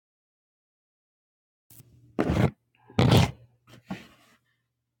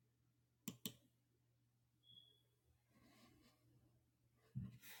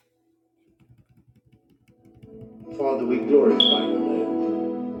Father, we glorify your name,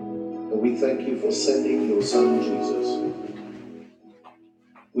 and we thank you for sending your Son, Jesus.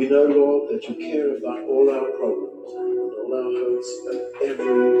 We know, Lord, that you care about all our problems and all our hurts and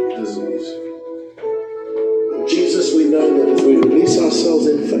every disease. Jesus, we know that as we release ourselves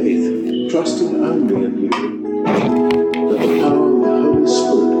in faith, trusting only in you, that the power of the Holy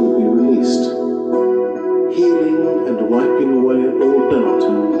Spirit will be released, healing and wiping away all doubt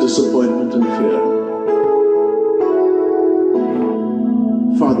and disappointment and fear.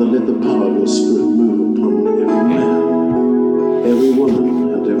 Father, let the power of your Spirit move upon every man, every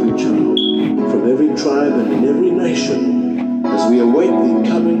woman, and every child, from every tribe and in every nation, as we await the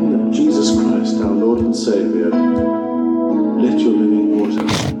coming of Jesus Christ, our Lord and Savior. Let your living water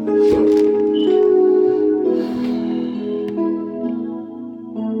flow.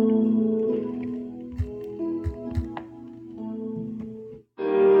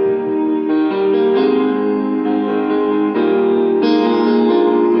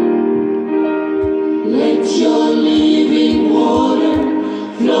 Let your living water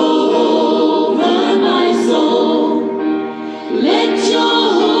flow over my soul. Let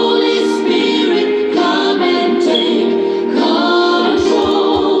your Holy Spirit come and take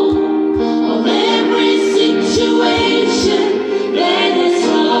control of every situation that has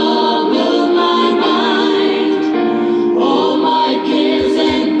troubled my mind. All my cares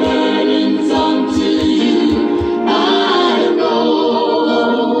and burdens unto you I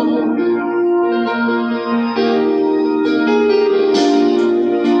roll.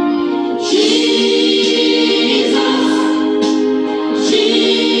 Jesus,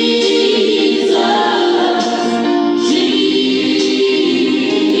 Jesus, Jesus.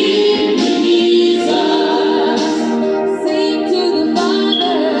 Sing to the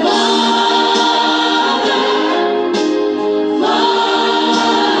Father,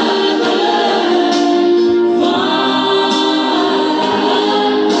 Father,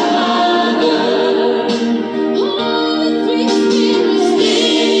 Holy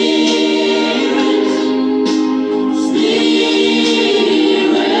Spirit,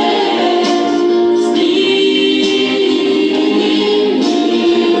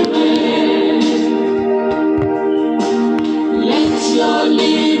 let your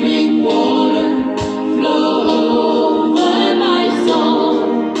living water flow over my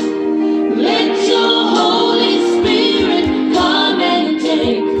soul. Let your Holy Spirit come and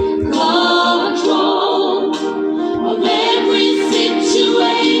take control of every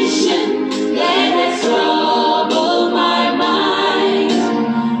situation that has troubled my mind.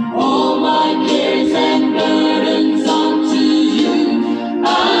 All my cares and burdens unto you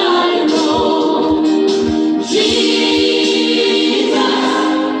I roll. Jesus,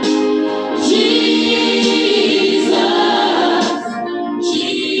 Jesus,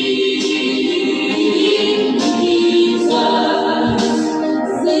 Jesus.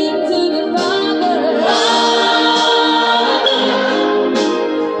 Sing to the Father,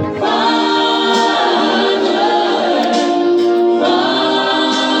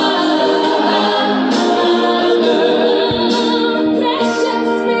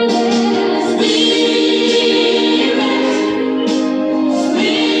 precious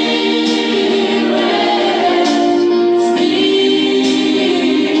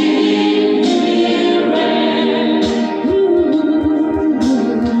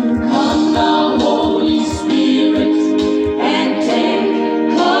come now, Holy Spirit, and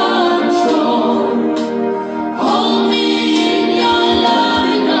take control. Hold me in your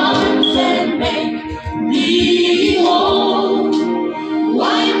loving arms and make me whole.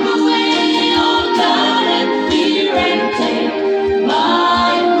 Wipe away all doubt and fear and take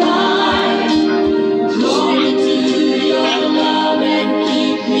my pride. Glory to your love and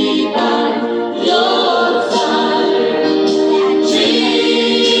keep me by your side.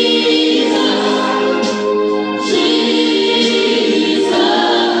 Jesus, Jesus,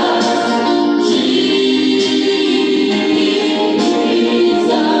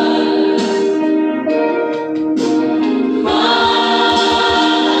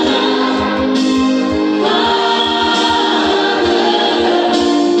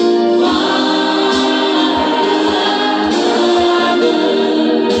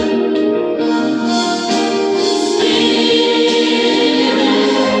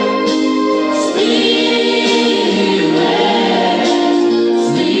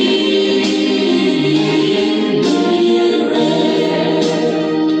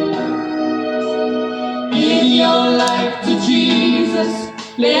 Give your life to Jesus.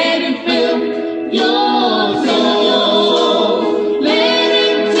 Let him fill your soul. Let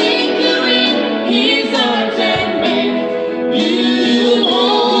him take you in his arms and make you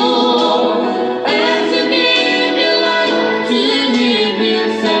whole. As you give your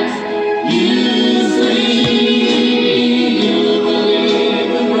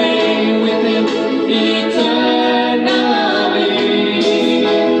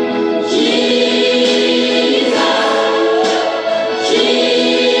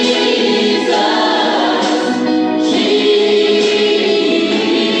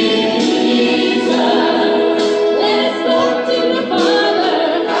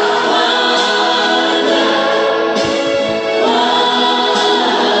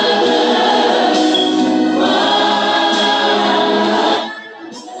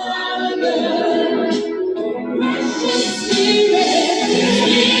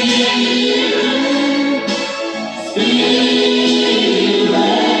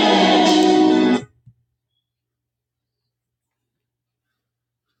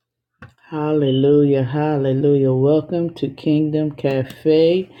Hallelujah, hallelujah. Welcome to Kingdom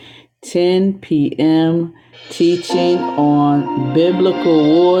Cafe, 10 p.m. teaching on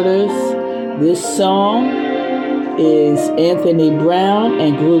biblical waters. This song is Anthony Brown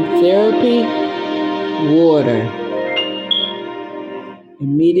and Group Therapy, Water.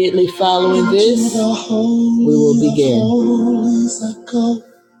 Immediately following this, we will begin.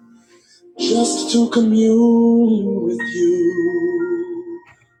 Just to commune with you.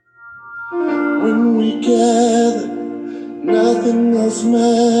 When we gather, nothing else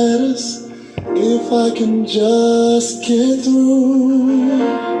matters. If I can just get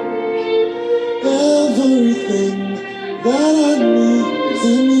through, everything that I need is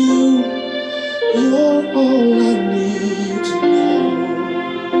in you. You're all I need to know.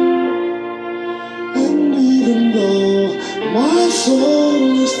 And even though my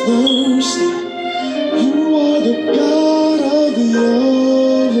soul is thirsty, you are the God of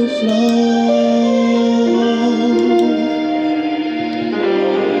the overflow.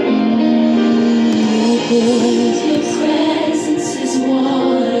 Your presence is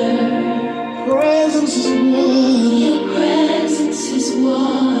water. Presence is water. Your presence is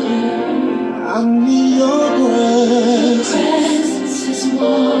water. I need your presence. Your presence is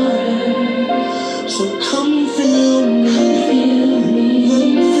water. So come fill me.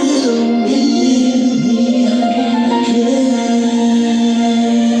 Come fill me.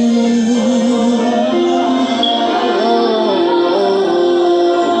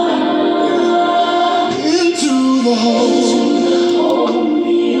 Into the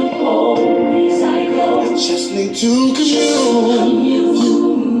holy of holies I go. I just need to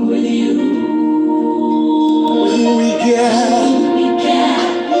commune with you. When we gather,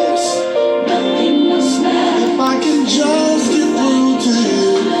 yes, nothing else matters. If I can just get through to you,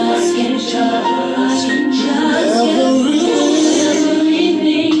 everything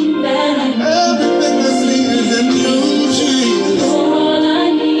that I need, everything that's needed in you, Jesus. You're all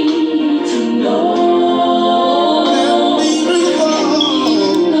I need to know. And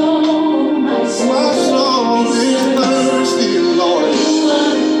even though my soul is thirsty, Lord. You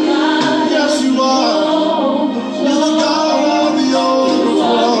are the God. Yes, you are. You're the God of the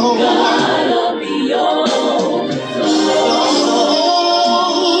overflow. God of the overflow.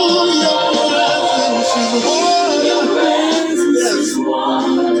 Oh, your presence is water. Your presence is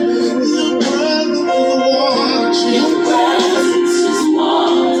water. Your presence is water. Your presence is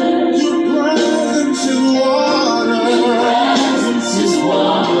water. Your presence is water. Your presence is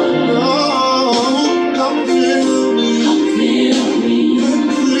water. Oh, come fill me. Come fill me. Come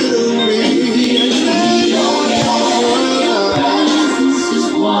fill me. Your presence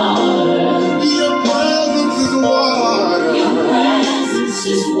is water. Your presence is water. Your presence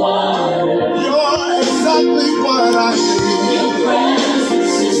is water. You're exactly what I need. Your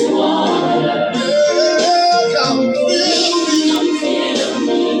presence is water. Yeah, come fill me. Come fill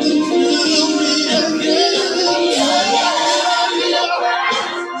me. Come fill me again. Your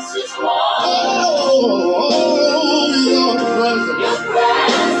presence is water. Oh, your presence. Your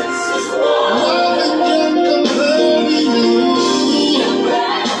presence is water. Nothing can compare to you. Your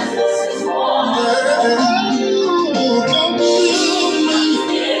presence is water. Come fill me.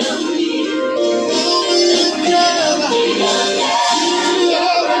 Fill me again.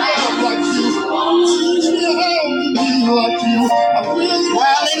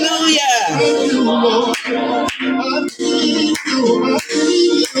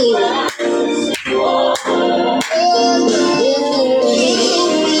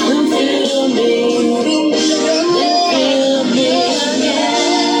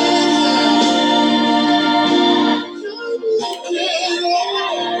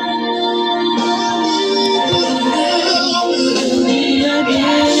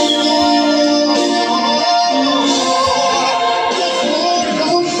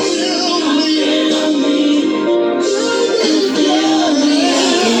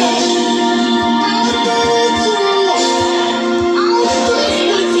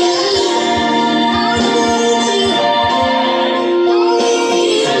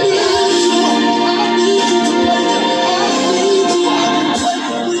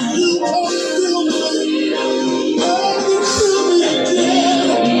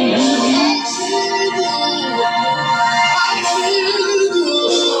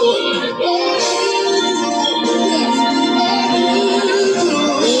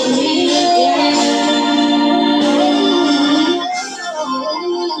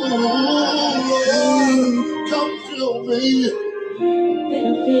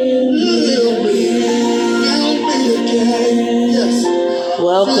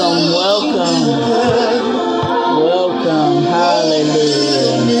 Welcome.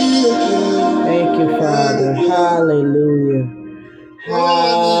 Hallelujah. Thank you, Father. Hallelujah.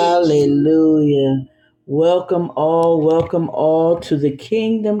 Hallelujah. Welcome all to the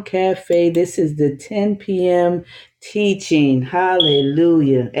Kingdom Cafe. This is the 10 p.m. teaching.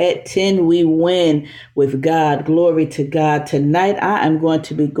 Hallelujah. At 10, we win with God. Glory to God. Tonight, I am going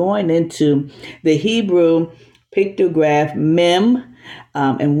to be going into the Hebrew pictograph mem.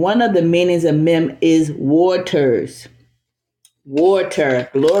 And one of the meanings of mem is waters. Water,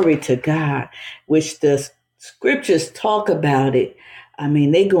 glory to God, which the scriptures talk about it. I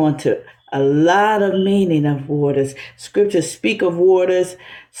mean, they go into a lot of meaning of waters. Scriptures speak of waters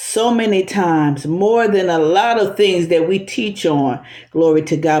so many times, more than a lot of things that we teach on. Glory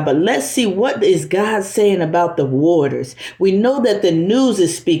to God. But let's see, what is God saying about the waters? We know that the news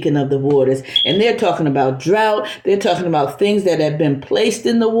is speaking of the waters, and they're talking about drought. They're talking about things that have been placed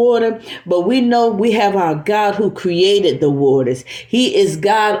in the water. But we know we have our God who created the waters. He is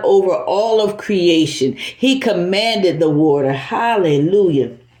God over all of creation. He commanded the water.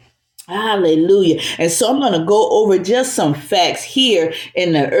 Hallelujah. Hallelujah. And so I'm going to go over just some facts here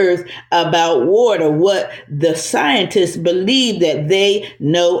in the earth about water, what the scientists believe that they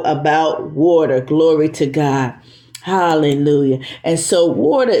know about water. Glory to God. Hallelujah. And so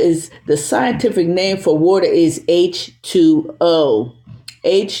water is, the scientific name for water is H2O.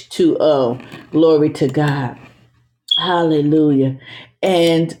 H2O. Glory to God. Hallelujah.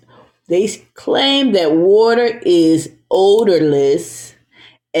 And they claim that water is odorless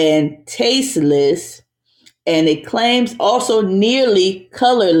and tasteless, and it claims also nearly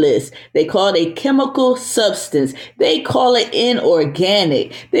colorless. They call it a chemical substance. They call it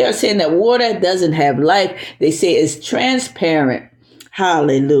inorganic. They are saying that water doesn't have life. They say it's transparent.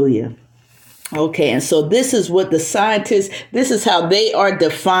 Hallelujah. Okay, and so this is what the scientists, this is how they are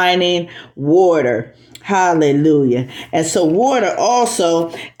defining water. Hallelujah. And so water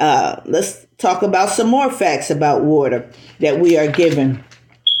also, let's talk about some more facts about water that we are given.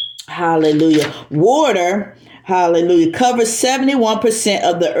 Hallelujah. Water, hallelujah, covers 71%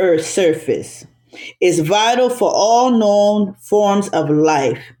 of the earth's surface. It's vital for all known forms of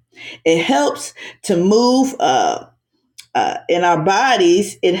life. It helps to move in our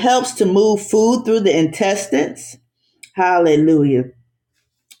bodies. It helps to move food through the intestines. Hallelujah.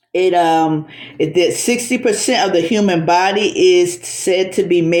 It did 60% of the human body is said to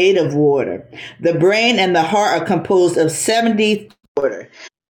be made of water. The brain and the heart are composed of 70 water.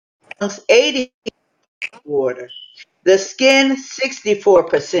 80 water. The skin,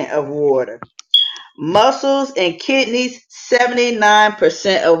 64% of water. Muscles and kidneys,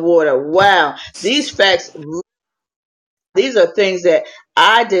 79% of water. Wow. These facts, these are things that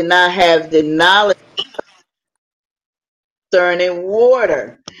I did not have the knowledge concerning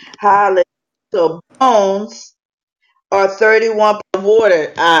water. Hallelujah. So bones are 31% of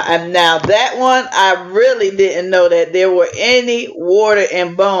water. And now that one, I really didn't know that there were any water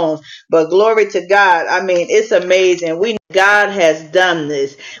in bones. But glory to God. I mean, it's amazing. We know God has done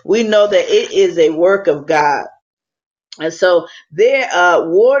this. We know that it is a work of God. And so there,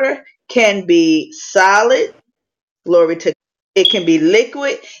 water can be solid. Glory to God. It can be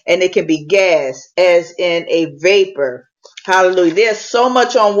liquid and it can be gas, as in a vapor. Hallelujah. There's so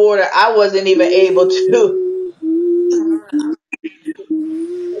much on water. I wasn't even able to.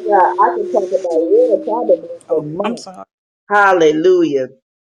 God, I can talk about water probably for months. Hallelujah.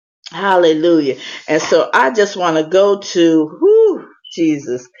 Hallelujah. And so I just want to go to,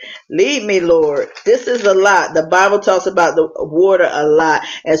 Jesus, lead me, Lord. This is a lot. The Bible talks about the water a lot.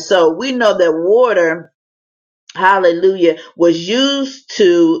 And so we know that water, hallelujah, was used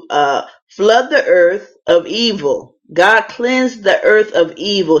to flood the earth of evil. God cleansed the earth of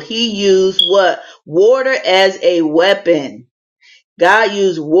evil. He used what? Water as a weapon. God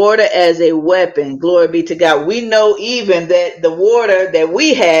used water as a weapon. Glory be to God. We know even that the water that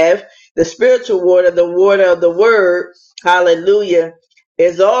we have, the spiritual water, the water of the word, hallelujah,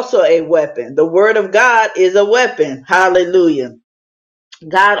 is also a weapon. The word of God is a weapon. Hallelujah.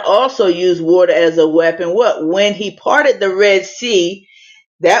 God also used water as a weapon. What? When he parted the Red Sea,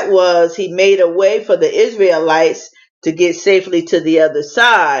 that was, he made a way for the Israelites to get safely to the other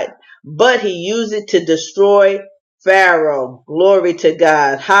side, but he used it to destroy Pharaoh. Glory to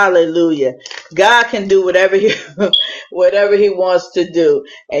God. Hallelujah. God can do whatever he, whatever he wants to do.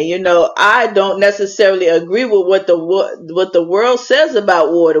 And you know, I don't necessarily agree with what the world says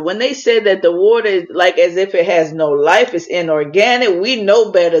about water. When they say that the water is like as if it has no life, it's inorganic, we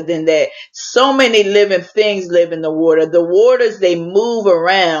know better than that. So many living things live in the water. The waters, they move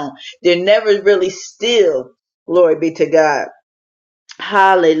around. They're never really still. Glory be to God.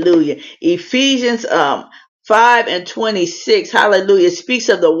 Hallelujah. Ephesians 5:26. Hallelujah. Speaks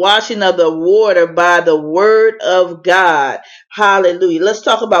of the washing of the water by the word of God. Hallelujah. Let's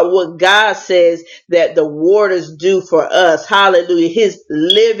talk about what God says that the waters do for us. Hallelujah. His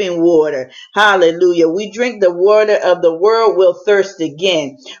living water. Hallelujah. We drink the water of the world, will thirst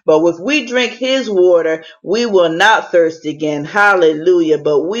again. But if we drink his water, we will not thirst again. Hallelujah.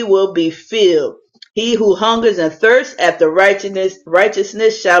 But we will be filled. He who hungers and thirsts after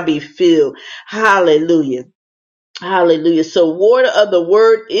righteousness shall be filled. Hallelujah. Hallelujah. So water of the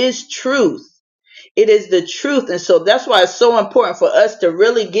word is truth. It is the truth. And so that's why it's so important for us to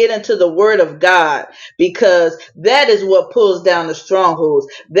really get into the word of God, because that is what pulls down the strongholds.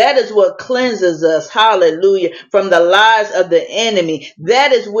 That is what cleanses us. Hallelujah. From the lies of the enemy.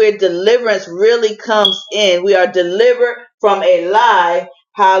 That is where deliverance really comes in. We are delivered from a lie.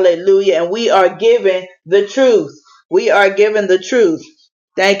 Hallelujah. And we are given the truth. We are given the truth.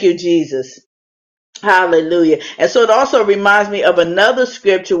 Thank you, Jesus. Hallelujah. And so it also reminds me of another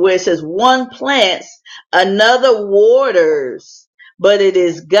scripture where it says, one plants, another waters, but it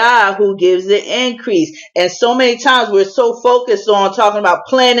is God who gives the increase. And so many times we're so focused on talking about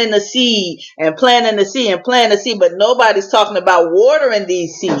planting the seed and planting the seed and planting the seed, but nobody's talking about watering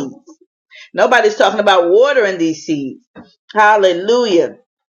these seeds. Nobody's talking about watering these seeds. Hallelujah.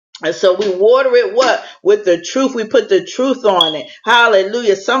 And so we water it what? With the truth. We put the truth on it.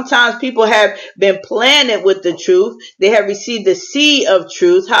 Hallelujah. Sometimes people have been planted with the truth. They have received the seed of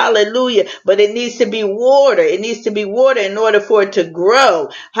truth. Hallelujah. But it needs to be watered. It needs to be watered in order for it to grow.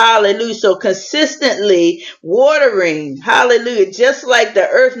 Hallelujah. So consistently watering. Hallelujah. Just like the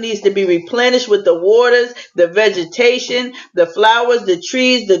earth needs to be replenished with the waters, the vegetation, the flowers, the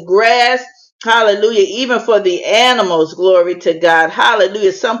trees, the grass. Hallelujah. Even for the animals, glory to God.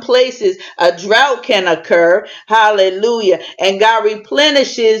 Hallelujah. Some places a drought can occur. Hallelujah. And God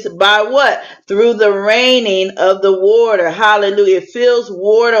replenishes by what? Through the raining of the water. Hallelujah. It fills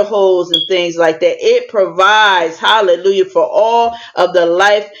water holes and things like that. It provides, hallelujah, for all of the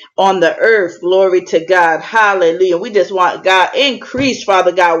life on the earth. Glory to God. Hallelujah. We just want God increase,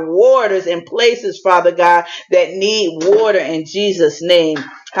 Father God, waters in places, Father God, that need water in Jesus' name.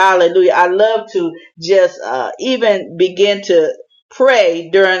 Hallelujah. I love to just even begin to pray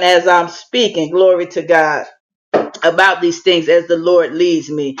during as I'm speaking. Glory to God about these things as the Lord leads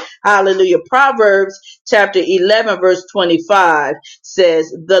me. Hallelujah. Proverbs chapter 11 verse 25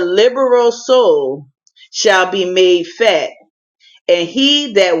 says, the liberal soul shall be made fat, and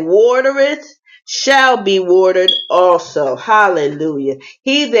he that watereth shall be watered also. Hallelujah.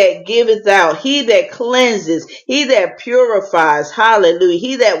 He that giveth out, he that cleanses, he that purifies, hallelujah.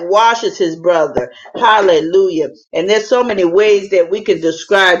 He that washes his brother, hallelujah. And there's so many ways that we can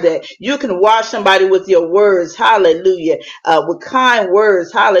describe that. You can wash somebody with your words, hallelujah, with kind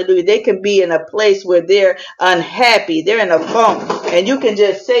words, hallelujah. They can be in a place where they're unhappy, they're in a funk, and you can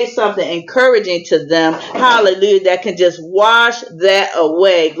just say something encouraging to them, hallelujah, that can just wash that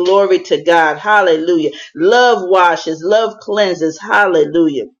away. Glory to God, hallelujah. Love washes, love cleanses,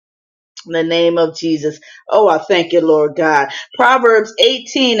 hallelujah. In the name of Jesus. Oh, I thank you, Lord God. Proverbs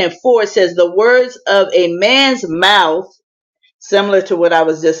 18:4 says, the words of a man's mouth, similar to what I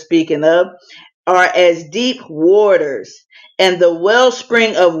was just speaking of, are as deep waters, and the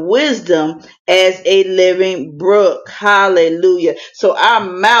wellspring of wisdom as a living brook. Hallelujah. So our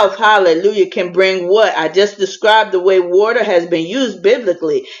mouth, hallelujah, can bring what? I just described the way water has been used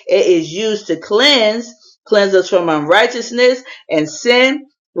biblically. It is used to cleanse us from unrighteousness and sin.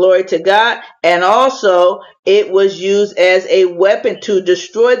 Glory to God. And also it was used as a weapon to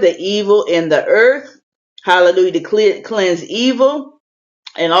destroy the evil in the earth. Hallelujah. To cleanse evil.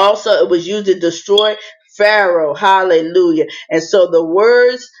 And also it was used to destroy Pharaoh. Hallelujah. And so the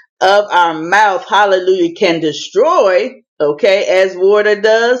words of our mouth, hallelujah, can destroy, okay, as water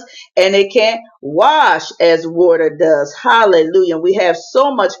does, and it can wash as water does. Hallelujah. We have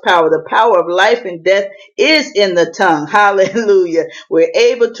so much power. The power of life and death is in the tongue. Hallelujah. We're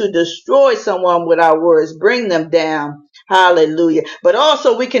able to destroy someone with our words, bring them down. Hallelujah. But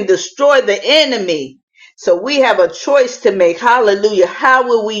also we can destroy the enemy. So we have a choice to make. Hallelujah. How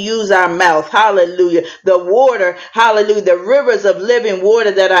will we use our mouth? Hallelujah. The water. Hallelujah. The rivers of living water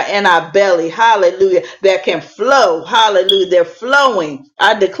that are in our belly. Hallelujah. That can flow. Hallelujah. They're flowing.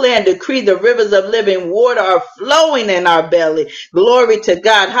 I declare and decree the rivers of living water are flowing in our belly. Glory to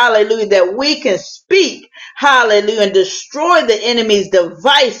God. Hallelujah. That we can speak. hallelujah, and destroy the enemy's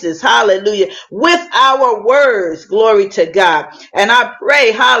devices, hallelujah, with our words, glory to God. And I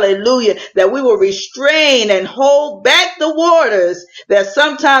pray, hallelujah, that we will restrain and hold back the waters that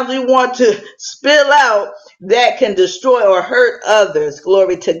sometimes we want to spill out that can destroy or hurt others,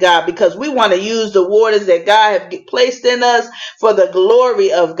 glory to God, because we want to use the waters that God has placed in us for the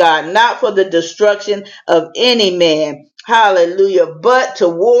glory of God, not for the destruction of any man. Hallelujah. But to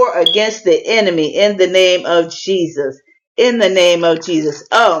war against the enemy in the name of Jesus. In the name of Jesus.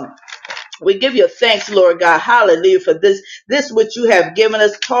 We give you thanks, Lord God. Hallelujah for this which you have given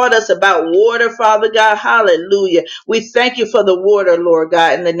us, taught us about water, Father God. Hallelujah. We thank you for the water, Lord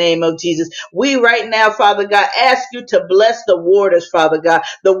God, in the name of Jesus. We right now, Father God, ask you to bless the waters, Father God,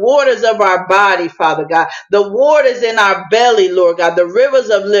 the waters of our body, Father God, the waters in our belly, Lord God, the rivers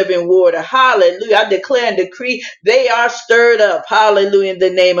of living water. Hallelujah. I declare and decree they are stirred up. Hallelujah. In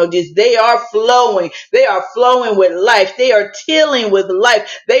the name of Jesus. They are flowing. They are flowing with life. They are tilling with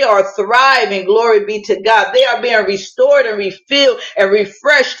life. They are thriving. Glory be to God. They are being restored and refilled and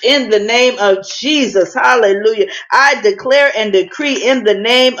refreshed in the name of Jesus. Hallelujah. I declare and decree in the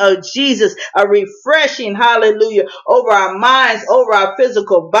name of Jesus a refreshing, hallelujah, over our minds, over our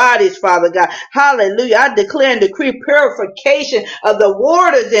physical bodies, Father God. Hallelujah. I declare and decree purification of the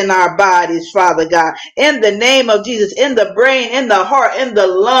waters in our bodies, Father God, in the name of Jesus, in the brain, in the heart, in the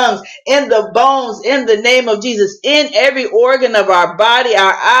lungs, in the bones, in the name of Jesus, in every organ of our body,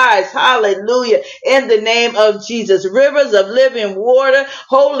 our eyes, hallelujah, in the name of Jesus. Rivers of living water,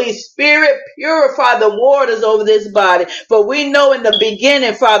 Holy Spirit, purify the waters over this body. For we know in the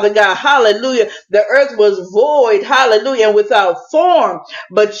beginning, Father God, hallelujah, the earth was void, hallelujah, and without form,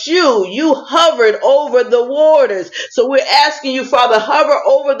 but you hovered over the waters. So we're asking you, Father, hover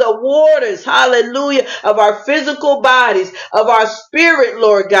over the waters, hallelujah, of our physical bodies, of our spirit,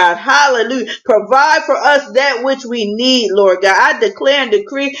 Lord God, hallelujah. Provide for us that which we need, Lord God. I declare and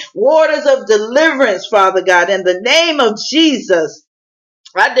decree waters of deliverance, Father God, in the name of Jesus.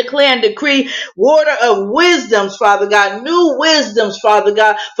 I declare and decree water of wisdoms, Father God, new wisdoms, Father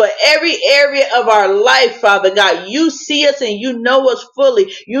God, for every area of our life, Father God. You see us and you know us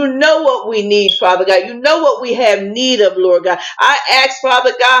fully. You know what we need, Father God. You know what we have need of, Lord God. I ask,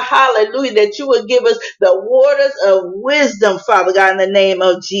 Father God, hallelujah, that you would give us the waters of wisdom, Father God, in the name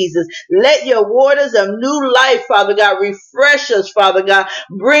of Jesus. Let your waters of new life, Father God, refresh us, Father God.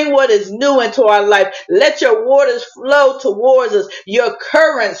 Bring what is new into our life. Let your waters flow towards us. Your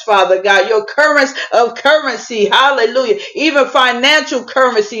currents, Father God, your currents of currency, hallelujah, even financial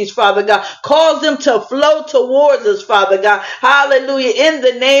currencies, Father God, cause them to flow towards us, Father God, hallelujah, in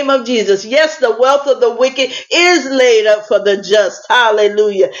the name of Jesus. Yes, the wealth of the wicked is laid up for the just,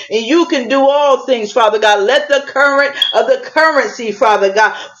 hallelujah, and you can do all things, Father God. Let the current of the currency, Father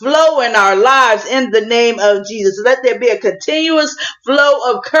God, flow in our lives in the name of Jesus. Let there be a continuous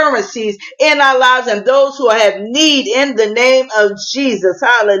flow of currencies in our lives and those who have need in the name of Jesus.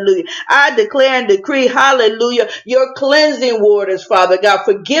 Hallelujah. I declare and decree, hallelujah, your cleansing waters, Father God.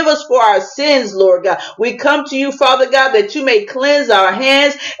 Forgive us for our sins, Lord God. We come to you, Father God, that you may cleanse our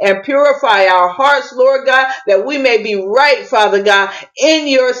hands and purify our hearts, Lord God, that we may be right, Father God, in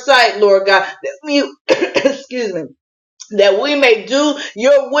your sight, Lord God. That you, excuse me, that we may do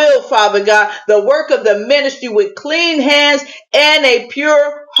your will, Father God, the work of the ministry with clean hands and a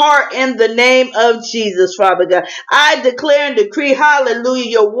pure heart in the name of Jesus, Father God. I declare and decree, hallelujah,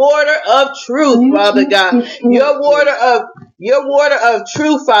 your water of truth, Father God, your water of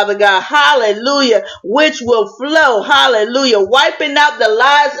truth, Father God, hallelujah, which will flow, hallelujah, wiping out the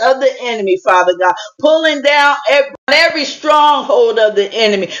lies of the enemy, Father God, pulling down every stronghold of the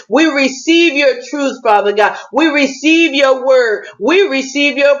enemy. We receive your truth, Father God. We receive your word. We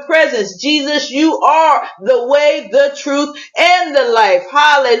receive your presence. Jesus, you are the way, the truth, and the life.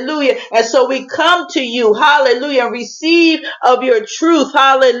 Hallelujah. And so we come to you, hallelujah, and receive of your truth.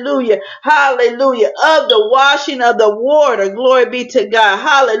 Hallelujah. Hallelujah. Of the washing of the water. Glory be to God.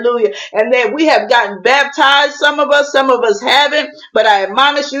 Hallelujah. And then we have gotten baptized. Some of us haven't, but I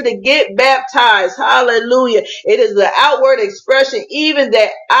admonish you to get baptized. Hallelujah. It is the outward expression, even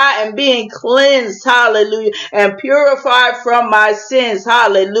that I am being cleansed. Hallelujah. And purified from my sins.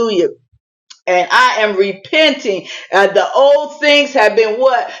 Hallelujah. And I am repenting. The old things have been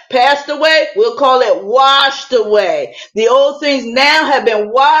what? Passed away? We'll call it washed away. The old things now have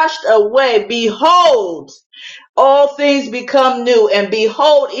been washed away. Behold, all things become new. And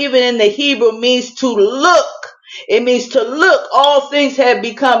behold, even in the Hebrew, means to look. It means to look, all things have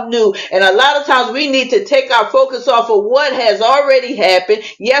become new. And a lot of times we need to take our focus off of what has already happened.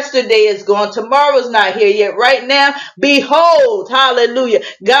 Yesterday is gone. Tomorrow's not here yet. Right now, behold, hallelujah.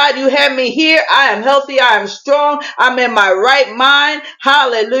 God, you have me here. I am healthy. I am strong. I'm in my right mind.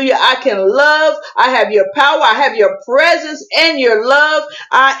 Hallelujah. I can love. I have your power. I have your presence and your love.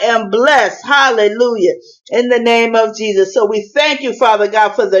 I am blessed. Hallelujah. In the name of Jesus. So we thank you, Father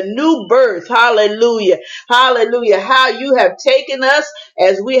God, for the new birth. Hallelujah. Hallelujah. How you have taken us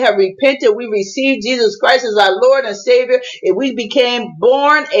as we have repented. We received Jesus Christ as our Lord and Savior, and we became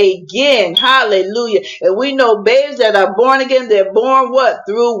born again. Hallelujah. And we know babes that are born again, they're born what?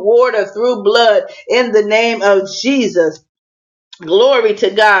 Through water, through blood, in the name of Jesus. Glory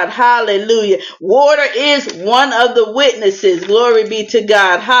to God. Hallelujah. Water is one of the witnesses. Glory be to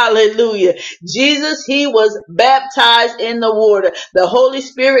God. Hallelujah. Jesus, he was baptized in the water. The Holy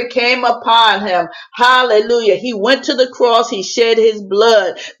Spirit came upon him. Hallelujah. He went to the cross. He shed his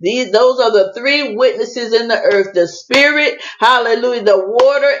blood. Those are the three witnesses in the earth. The Spirit, hallelujah, the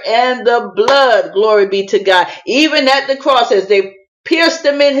water and the blood. Glory be to God. Even at the cross, as they pierced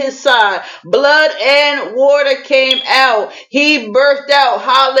him in his side, blood and water came out. He birthed out,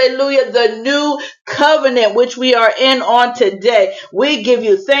 hallelujah, the new covenant which we are in on today. We give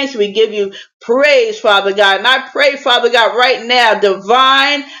you thanks. We give you praise, Father God. And I pray, Father God, right now,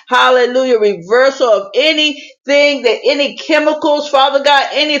 divine, hallelujah, reversal of anything that any chemicals, Father God,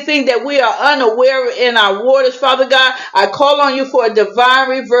 anything that we are unaware of in our waters, Father God. I call on you for a divine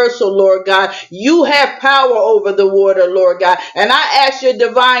reversal, Lord God. You have power over the water, Lord God. And I ask your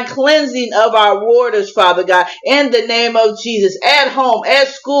divine cleansing of our waters, Father God, in the name of Jesus. At home, at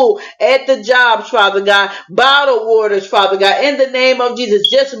school, at the jobs, Father God. Bottled waters, Father God, in the name of Jesus.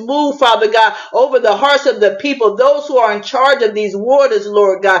 Just move, Father God, over the hearts of the people, those who are in charge of these waters,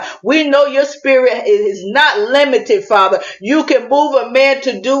 Lord God. We know your spirit is not limited, Father. You can move a man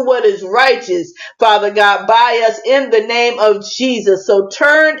to do what is righteous, Father God, by us in the name of Jesus. So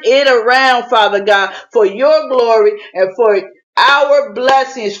turn it around, Father God, for your glory and for our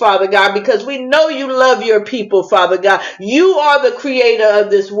blessings, Father God, because we know you love your people, Father God. You are the creator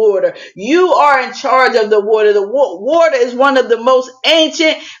of this water. You are in charge of the water. The water is one of the most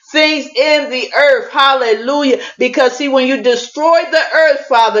ancient things in the earth. Hallelujah. Because see, when you destroyed the earth,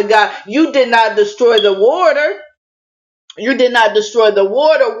 Father God, you did not destroy the water. You did not destroy the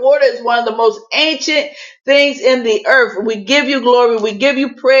water. Water is one of the most ancient things in the earth. We give you glory. We give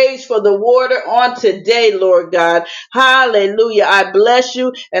you praise for the water on today, Lord God. Hallelujah. I bless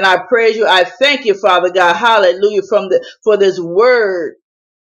you and I praise you. I thank you, Father God. Hallelujah. For this word.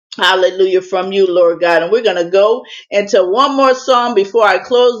 Hallelujah from you, Lord God. And we're going to go into one more song before I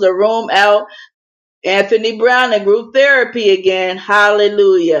close the room out. Anthony Brown and group therapy again.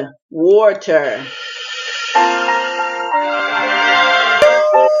 Hallelujah. Water.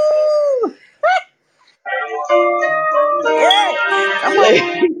 Woo! Yeah. Come on.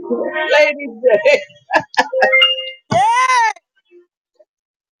 Ladies, Yeah.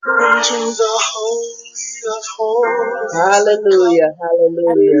 Into the Holy of Holies. hallelujah,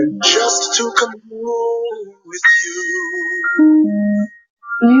 hallelujah. Just to commune with you.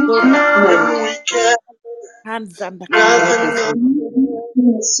 Surama. When we get Hands on the Thank nothing you, Karabaha.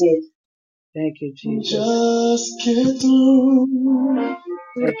 else, thank you, Jesus. just get through. Thank you,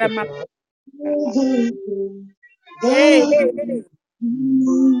 Surama. Father. Hey, hey, hey.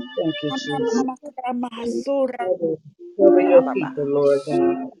 Thank you, Jesus. Mama Karama. Surama. Cover your people, Lord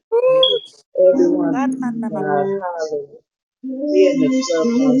God. Woo! Everyone, Sananama. God, hallelujah. Be in the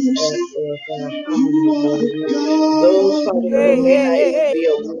clubhouse app, Lord God, hallelujah. Those, Father God, Hey, who may hey, not hey, even hey. be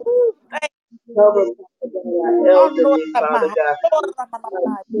aware. Woo! Thank Cover, Father God, our you. elderly, Father Surama. God. Our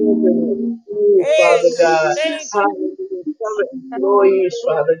Surama. children in school, Hey, Father God. God. Thank you. Hallelujah. Cover employees,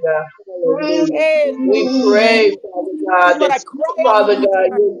 Father God. Hallelujah. Hey, We thank pray, you. Father God, Lord, that I cry out Father for you God,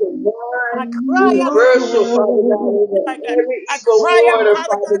 tonight. your divine I cry out for you reversal, Father God, over tonight, God. every I evil cry out, water, Father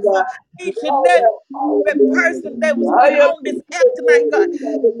Father God, for God. each and Draw them, every hallelujah. person that was Draw even your on this people app tonight, in, God.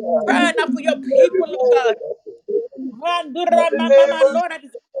 Father God. Crying out for your Every people, Lord God. moment of the day. In Randura, the name mama, of Lord, I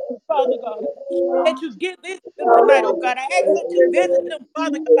just Father God, that you give this to them tonight, oh hallelujah. God. I ask that you In the visit name them, of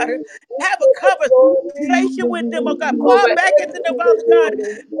Father Jesus. God. We Have a pray for glory conversation with them, oh God. Pour over back into them, everything that Father they God.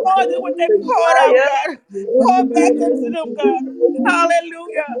 do. More than what they To poured dry out, up God. in Pour the back name of into them, God. Jesus.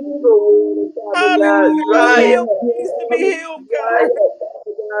 Hallelujah. Evil water, Father God, Hallelujah. Lord, dry heal up. what needs to be healed, Dry God. up,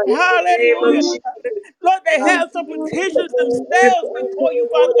 Father God, in the name of Hallelujah. Jesus. Lord, they God, have some petitions if themselves before you,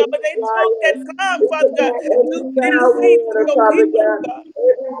 every Father water God, but they dry took up, that time, we Father God, command every to foul intercede for water, your Father people, God, God.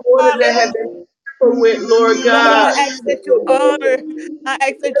 every water that have been Hallelujah. with, Lord Lord, God. I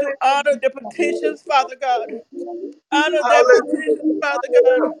ask that you honor the petitions, Father God. Honor their petitions, Hallelujah. Father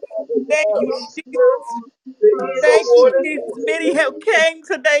God. Thank you, Jesus. The Thank you, water. Jesus. Many have came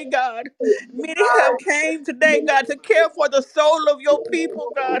today, God. Many have came today, God, to care for the soul of your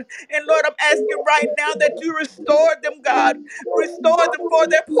people, God. And Lord, I'm asking right now that you restore them, God. Restore them for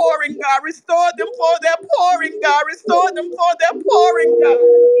their pouring, God. Restore them for their pouring, God. Restore them for their pouring, God.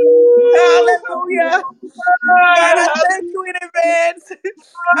 Hallelujah. God, I thank you in advance.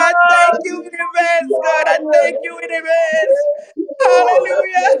 I thank you in advance, God. I thank you in advance.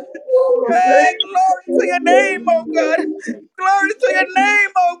 Hallelujah. Hey, glory to your name, oh God. Glory to your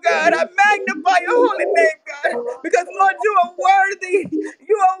name, oh God. I magnify your holy name, God. Because, Lord, you are worthy.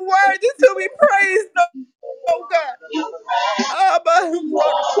 You are worthy to be praised, oh God. Abba,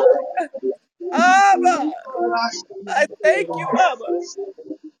 Abba. I thank you, Abba.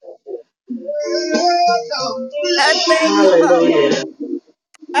 I thank you, Abba. Hallelujah.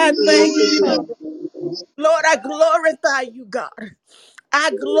 I thank you, Abba. Lord, I glorify you, God.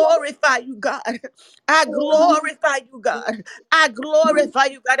 I glorify you, God. I glorify you, God. I glorify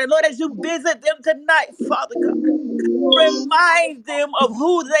you, God. And Lord, as you visit them tonight, Father God, remind them of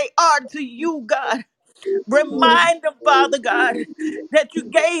who they are to you, God. Remind them, Father God, that you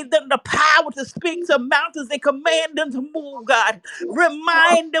gave them the power to speak to mountains and command them to move, God.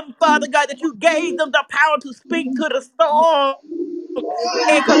 Remind them, Father God, that you gave them the power to speak to the storm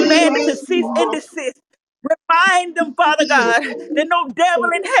and command it to cease and desist. Remind them, Father God, that no devil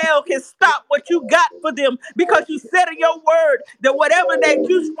in hell can stop what you got for them because you said in your word that whatever that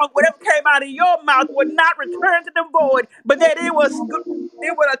you spoke, whatever came out of your mouth would not return to the void, but that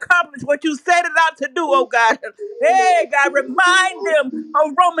it would accomplish what you set it out to do, oh God. Hey, God, remind them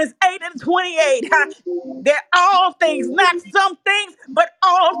of Romans 8 and 28. That all things, not some things, but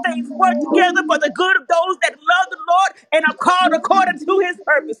all things work together for the good of those that love the Lord and are called according to his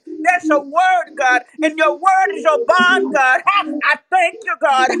purpose. That's your word, God, and your word is your bond, God. I thank you,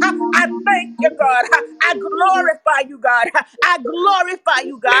 God. I thank you, God. I glorify you, God. I glorify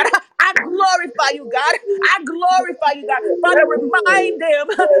you, God. I glorify you, God. I glorify you, God. Father, remind them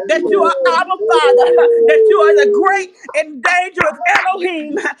that you are our Father, that you are the great and dangerous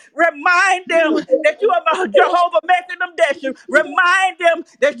Elohim. Remind them that you are Jehovah making them Desher. Remind them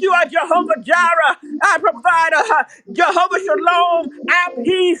that you are Jehovah Jireh, our provider, Jehovah Shalom, our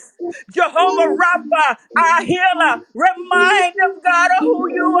peace, Jehovah Rapha, our healer. Remind them, God, of who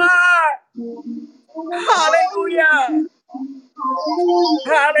you are. Hallelujah.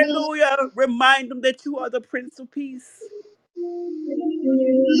 Hallelujah. Remind them that you are the Prince of Peace.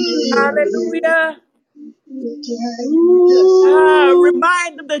 Hallelujah.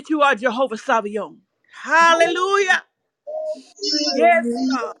 Remind them that you are Jehovah Sabaoth. Hallelujah. Yes,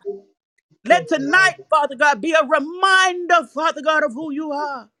 God. Let tonight, Father God, be a reminder, Father God, of who you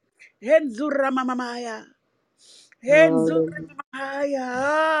are. Enzuramamamaya. Hallelujah.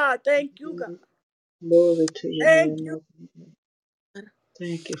 Enzuramamamaya. Thank you, God. Glory to your Thank name, you. Lord.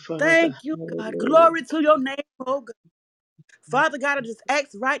 Thank you, Father. Thank you, God. Hallelujah. Glory to your name, oh God. Father God, I just ask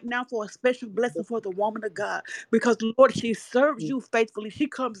right now for a special blessing for the woman of God because, Lord, she serves you faithfully. She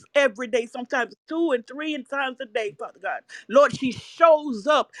comes every day, sometimes two and three and times a day, Father God. Lord, she shows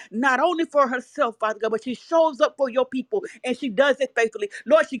up not only for herself, Father God, but she shows up for your people and she does it faithfully.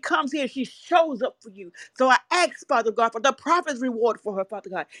 Lord, she comes here and she shows up for you. So I ask, Father God, for the prophet's reward for her, Father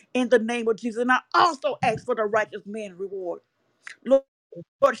God, in the name of Jesus. And I also ask for the righteous man reward. Lord,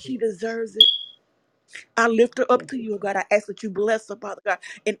 she deserves it. I lift her up to you, oh God. I ask that you bless her, Father God,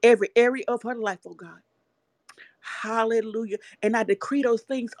 in every area of her life, oh God. Hallelujah. And I decree those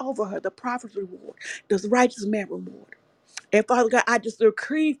things over her, the prophet's reward, the righteous man reward. And Father God, I just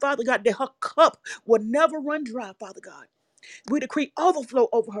decree, Father God, that her cup will never run dry, Father God. We decree overflow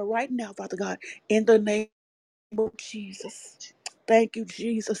over her right now, Father God, in the name of Jesus. Thank you,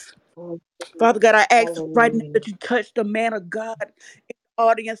 Jesus. Father God, I ask right now Hallelujah. that you touch the man of God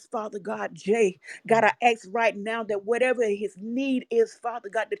audience, Father God, Jay. God, I ask right now that whatever his need is, Father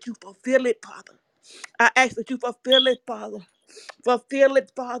God, that you fulfill it, Father. I ask that you fulfill it, Father. Fulfill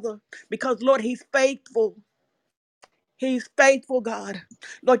it, Father, because Lord, he's faithful. He's faithful, God.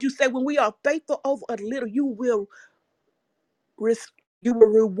 Lord, you say when we are faithful over a little, res- you will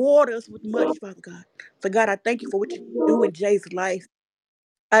reward us with much, Father God. So God, I thank you for what you do in Jay's life.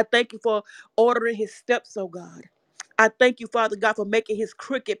 I thank you for ordering his steps, oh God. I thank you, Father God, for making his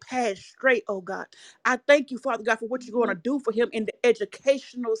crooked path straight, oh God. I thank you, Father God, for what you're going to do for him in the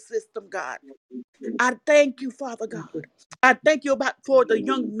educational system, God. I thank you, Father God. I thank you about for the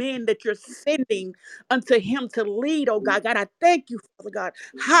young men that you're sending unto him to lead, oh God. God, I thank you, Father God.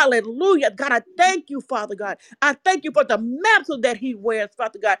 Hallelujah. God, I thank you, Father God. I thank you for the mantle that he wears,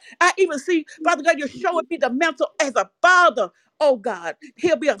 Father God. I even see, Father God, you're showing me the mantle as a father, oh God.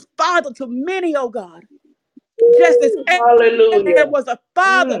 He'll be a father to many, oh God. Just as Hallelujah. Abraham was a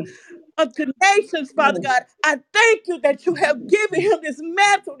father Mm, unto nations, Father mm. God. I thank you that you have given him this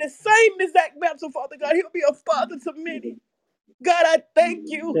mantle, the same exact mantle, Father God. He'll be a father to many. God, I thank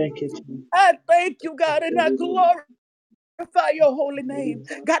you. Thank you, Jesus. I thank you, God, and I glorify your holy name.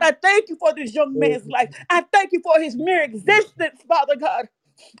 God, I thank you for this young man's life. I thank you for his mere existence, Father God.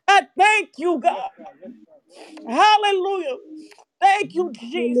 I thank you, God. Hallelujah. Thank you,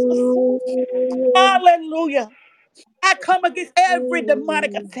 Jesus. Hallelujah. Hallelujah. I come against every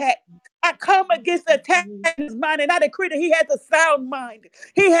demonic attack. I come against the attack in his mind, and I decree that he has a sound mind.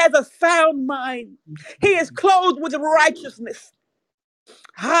 He has a sound mind. He is clothed with righteousness.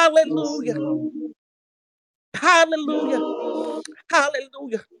 Yes, Hallelujah. Lord. Hallelujah.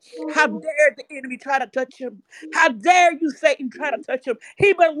 Hallelujah. How dare the enemy try to touch him? How dare you, Satan, try to touch him?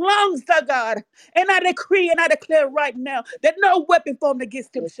 He belongs to God. And I decree and I declare right now that no weapon formed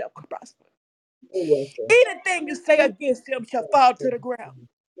against him shall prosper. No weapon. Anything you say against him shall fall to the ground.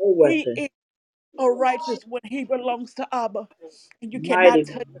 No He weapon. is a righteous when he belongs to Abba. And you Mighty cannot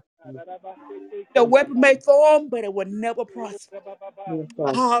touch. God. The weapon may form, but it will never prosper. No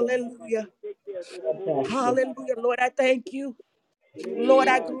prosper. Hallelujah. No prosper. Hallelujah. Lord, I thank you. Lord,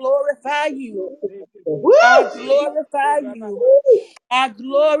 I glorify you. Woo! I glorify you. I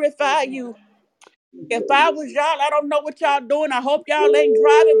glorify you. If I was y'all, I don't know what y'all doing. I hope y'all ain't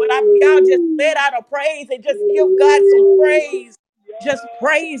driving, but y'all just let out a praise and just give God some praise. Just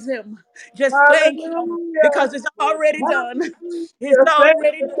praise him. Just thank him Hallelujah. because it's already done. It's Hallelujah. Thank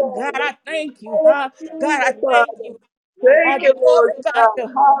already you, done. God, Father. I thank you. Huh? God, I Hallelujah, thank Father. you. I Thank you, Lord glorify God.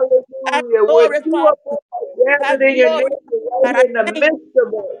 you. I Hallelujah. Where two glorify of you. us are I gathered in your name, glorify you. you're right God, here I in the thank you. midst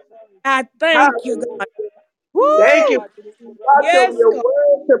of us. I thank you, God. Hallelujah. Thank you Woo! for watch over Yes, your God.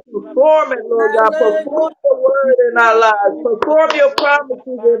 word to perform it, Lord God. Perform Hallelujah. the word in our lives. Perform your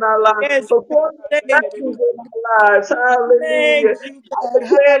promises in our lives. Yes, God. Perform your Thank you, blessings God. in our lives. Hallelujah. Thank you, I God.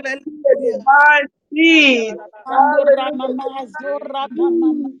 declare to be a Hallelujah. divine seed. Hallelujah. Andorramamazo, Divine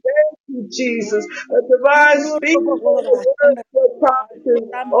ramamama. seed. Thank you, Jesus. A divine seed over the Andorrobobobobobobo. words, your promises,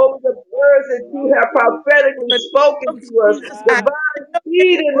 over the words that you have In prophetically the spoken name of to us. Jesus, I Divine seal this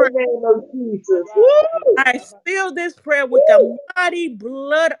seed in the prayer. name of Jesus. Woo! I seal this prayer with the Woo! mighty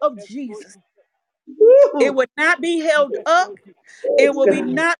blood of Jesus. It Woo! would not be held up. It Yes, will be God.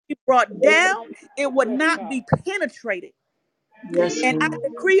 not be brought down. It would not be penetrated. Yes, And I Lord.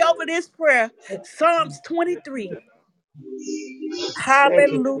 decree over this prayer, Psalms 23.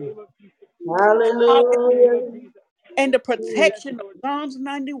 Thank you. Hallelujah. Hallelujah. Hallelujah. And the protection of Psalms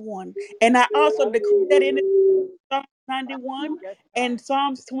 91. And I also decree that in Psalms 91 and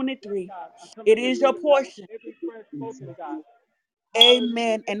Psalms 23. It is your portion.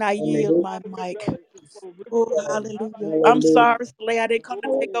 Amen. And I yield Hallelujah. my mic. Oh, hallelujah. I'm Hallelujah. sorry, Slay. I didn't come to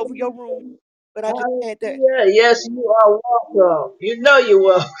take over your room, but I just had that. Hallelujah. Yes, you are welcome. You know you're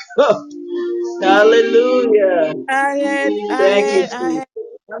welcome. Hallelujah. I had, I Thank you, had, I Jesus. had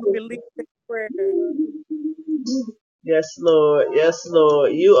to release that prayer. Yes, Lord. Yes,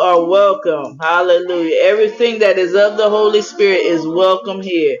 Lord. You are welcome. Hallelujah. Everything that is of the Holy Spirit is welcome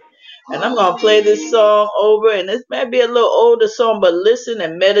here. And I'm going to play this song over, and this may be a little older song, but listen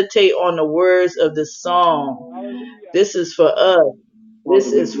and meditate on the words of the song. This is for us.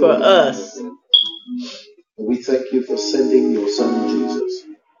 This is for us. We thank you for sending your son Jesus.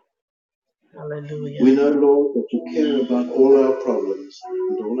 Hallelujah. We know, Lord, that you care about all our problems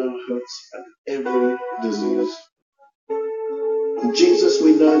and all our hurts and every disease. And Jesus,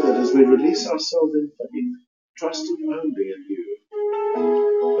 we know that as we release ourselves in faith, trusting only in you,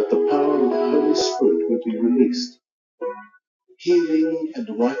 that the power of the Holy Spirit will be released, healing and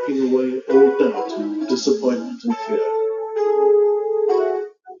wiping away all doubt, disappointment, and fear.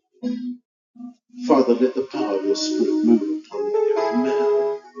 Father, let the power of your Spirit move upon every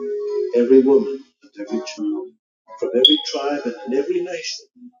man, every woman, and every child, from every tribe and in every nation,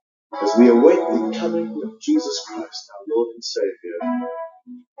 as we await the coming of Jesus Christ, our Lord and Savior.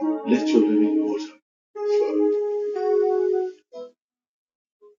 Let your living water flow.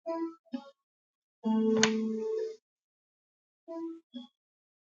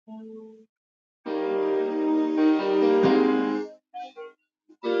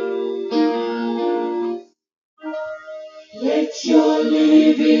 Let your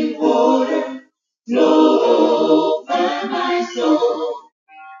living water flow over my soul.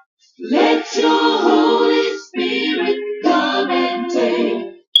 Let your Holy Spirit come and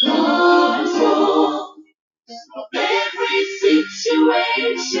take control of every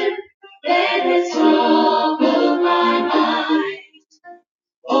situation that has troubled my mind.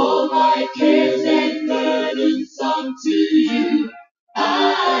 All my cares and burdens unto you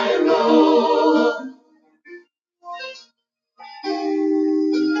I roll.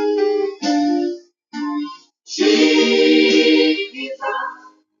 Jesus,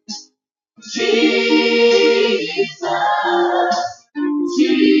 Jesus,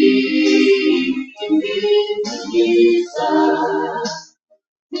 Jesus.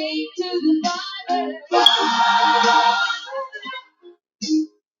 Sing to the Father, Father,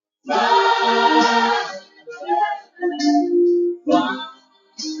 Father,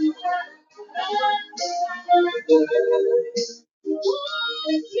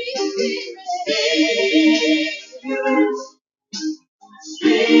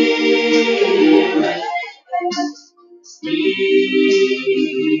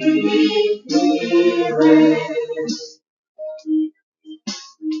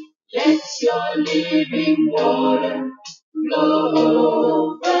 let your living water flow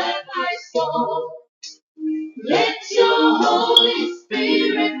over my soul. Let your Holy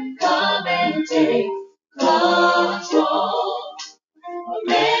Spirit come and take control of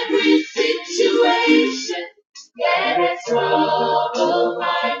every situation that has troubled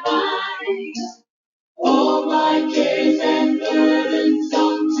my mind. All my cares and burdens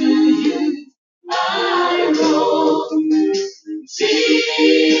unto you I roll.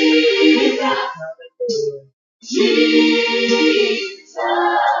 Jesus, Jesus,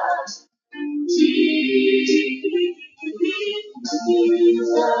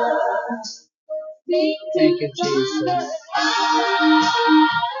 Jesus. Thank you, Jesus.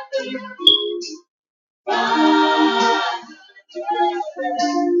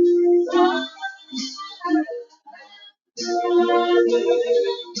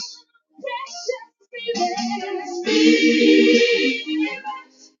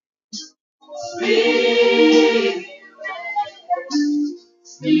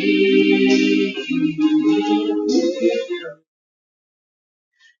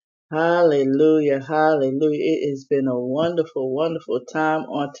 Hallelujah, hallelujah. It has been a wonderful, wonderful time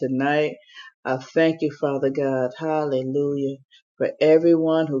on tonight. I thank you, Father God, hallelujah, for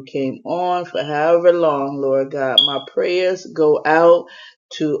everyone who came on for however long, Lord God. My prayers go out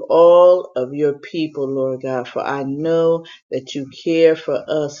to all of your people, Lord God, for I know that you care for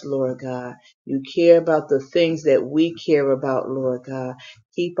us, Lord God. You care about the things that we care about, Lord God.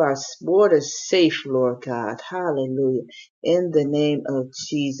 Keep our borders safe, Lord God. Hallelujah. In the name of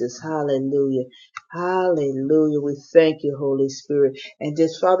Jesus. Hallelujah. Hallelujah. We thank you, Holy Spirit. And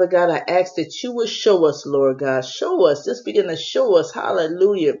just, Father God, I ask that you would show us, Lord God. Show us. Just begin to show us.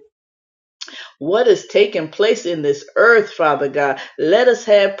 Hallelujah. What is taking place in this earth, Father God. Let us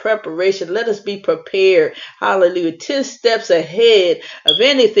have preparation. Let us be prepared. Hallelujah. 10 steps ahead of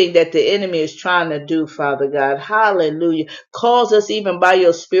anything that the enemy is trying to do, Father God. Hallelujah. Cause us even by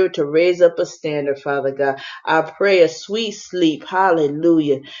your spirit to raise up a standard, Father God. I pray a sweet sleep.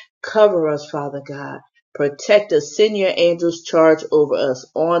 Hallelujah. Cover us, Father God. Protect us. Send your angels charge over us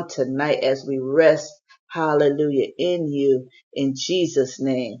on tonight as we rest. Hallelujah. In you. In Jesus'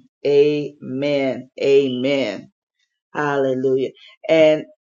 name. Amen. Amen. Hallelujah. And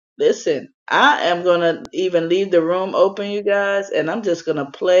listen, I am going to even leave the room open, you guys, and I'm just going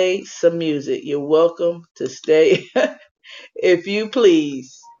to play some music. You're welcome to stay if you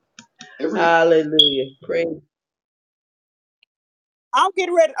please. Hallelujah. Praise. I'm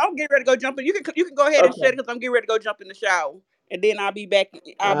getting ready. I'm getting ready to go jump in. You can go ahead and shut Okay. it because I'm getting ready to go jump in the shower, and then I'll be back.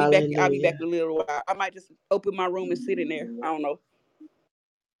 I'll be back. I'll be Hallelujah. back in a little while. I might just open my room and sit in there. I don't know.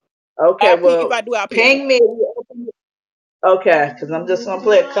 Okay, I'll ping if well, I do. I'll ping you. ping me. Okay, because I'm just going to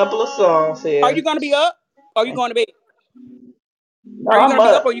play a couple of songs Are here. you gonna be up? Or are you going to bed? No, Are you I'm gonna be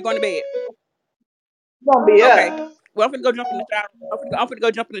up up. or are you going to bed? I'm going to be Okay. up. Well, I'm gonna go jump in the shower. I'm gonna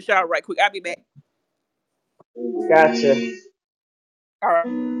go jump in the shower right quick. I'll be back. Gotcha. All right.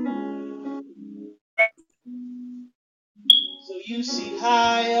 So you see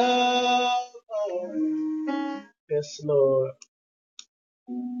high up. Yes, Lord.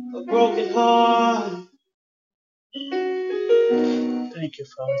 A broken heart. Thank you,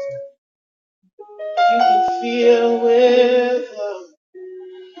 Father. You can feel with love.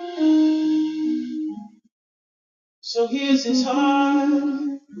 So here's his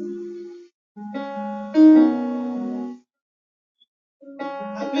heart.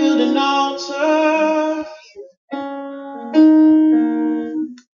 I build an altar.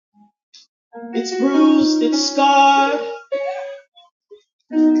 It's bruised, it's scarred.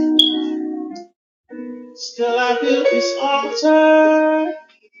 Still I built this altar.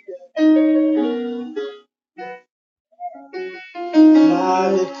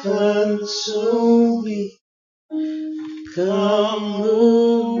 Father, consume me. Come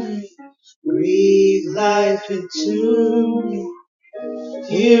move me. Breathe life into me.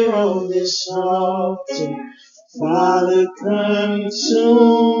 Here on this altar. Father,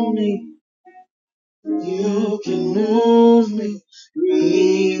 consume me. You can move me.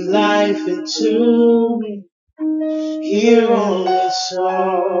 Breathe life into me. Here on this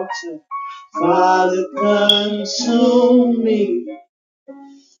altar. Father, consume me.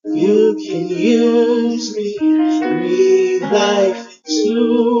 You can use me. Breathe life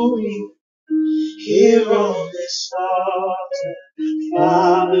into me. Here on this altar.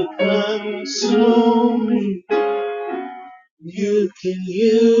 Father, consume me. You can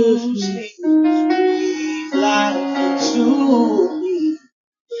use me. Breathe life into me.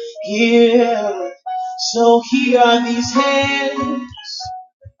 Here. So here are these hands.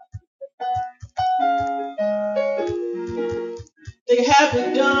 They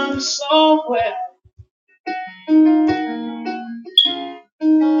haven't done so well,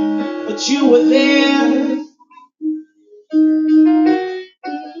 but you were there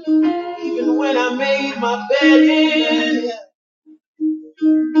even when I made my bed in hell.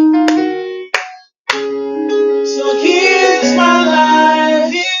 So here's my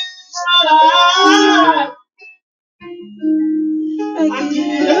life, here's my life. I give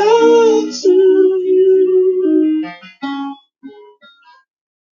it all to you.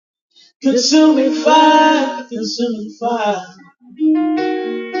 Consuming fire, consuming fire.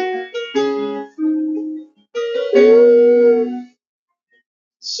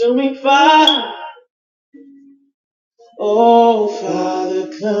 Consuming fire. Oh, Father,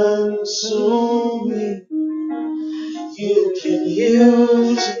 consume me. You can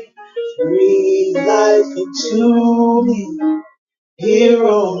use me. Breathe life into me. Here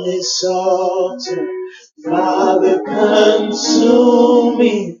on this altar. Father, consume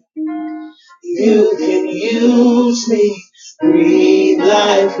me. You can use me. Breathe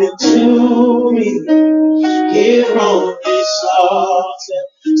life into me. Here on this altar.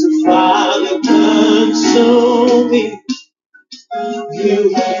 So Father, consume me.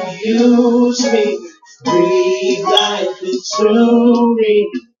 You can use me. Breathe life into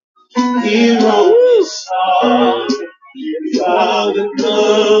me. Here on this altar. Father,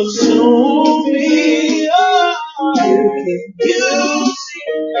 consume me. Oh, you can use me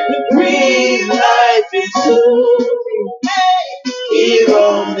to breathe life into me. Hey, here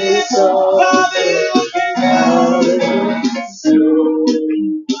on this altar. Father, consume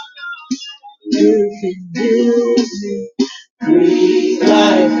me. You can use me. Breathe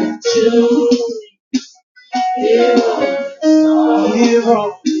life into me. Here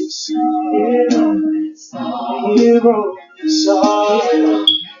on this altar. Here on this altar.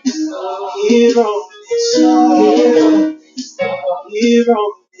 Here on this altar. Here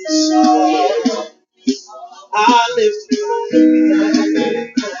on this altar. I lift my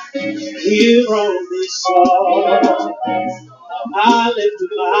hand. Here on this altar. I lift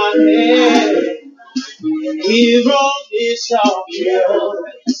my hand. Here on this altar.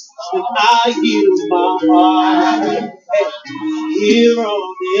 I yield my heart. Here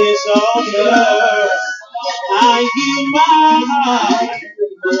on this altar. I give my heart.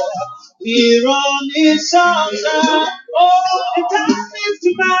 Here on this altar. Oh, and I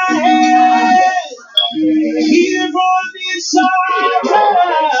lift my head. Here on this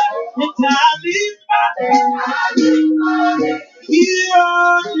altar. And I lift my head. Here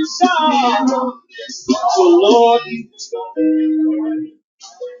on this altar. So Lord, use me.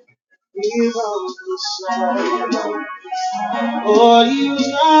 Here on this altar. Lord, use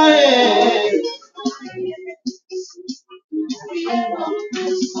my head.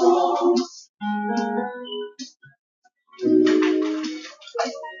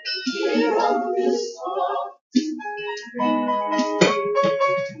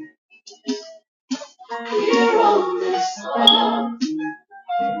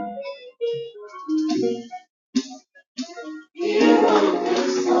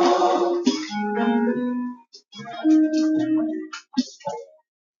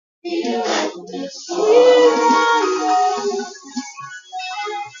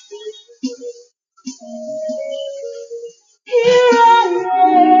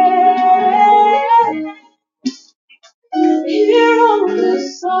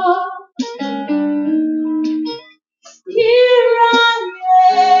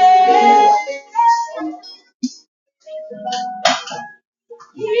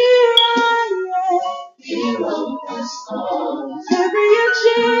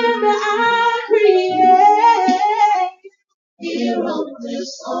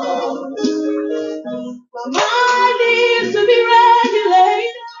 My mind needs to be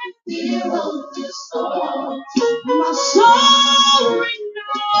regulated. My soul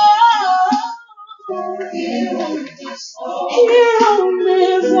renewed. Here on this earth. Here on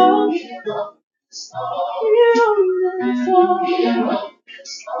this earth. Here on this earth.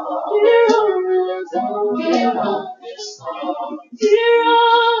 Here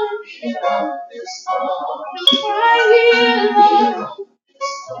on right here, Lord.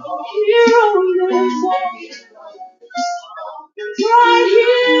 Here on this earth. Right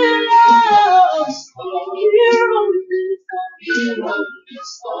here, Lord. Here on this earth. Here on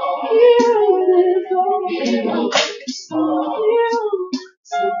this earth. Here on this earth.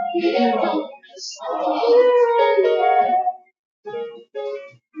 Here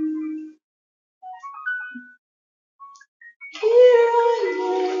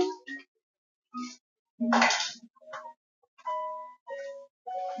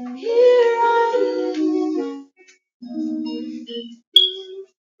on this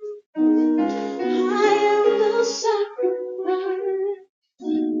I am the sacrifice.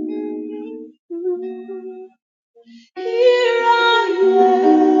 Here I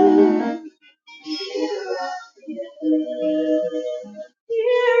am. Here I am.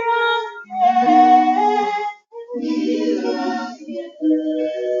 Here I am. Here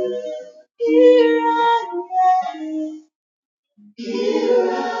I am.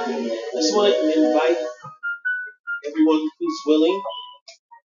 I just want to invite everyone who's willing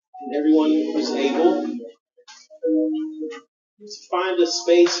and everyone who's able to find a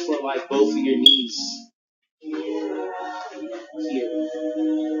space for like both of your knees here.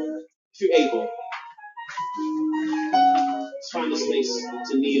 If you're able, let's find a space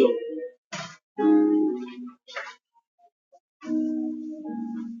to kneel.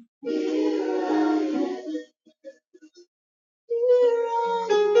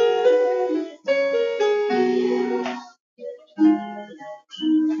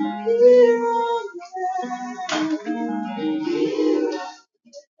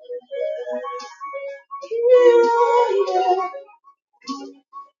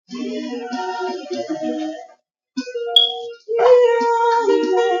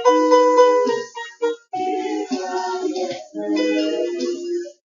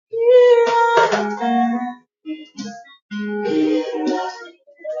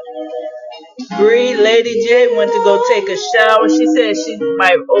 Bree, Lady J went to go take a shower. She said she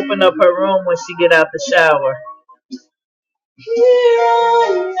might open up her room when she get out the shower.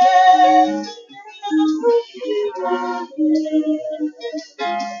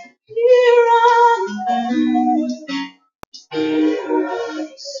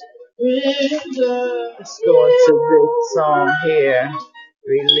 Let's go into this song here.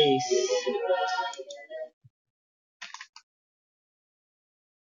 Release.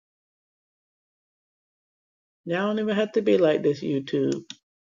 Y'all don't even have to be like this, YouTube.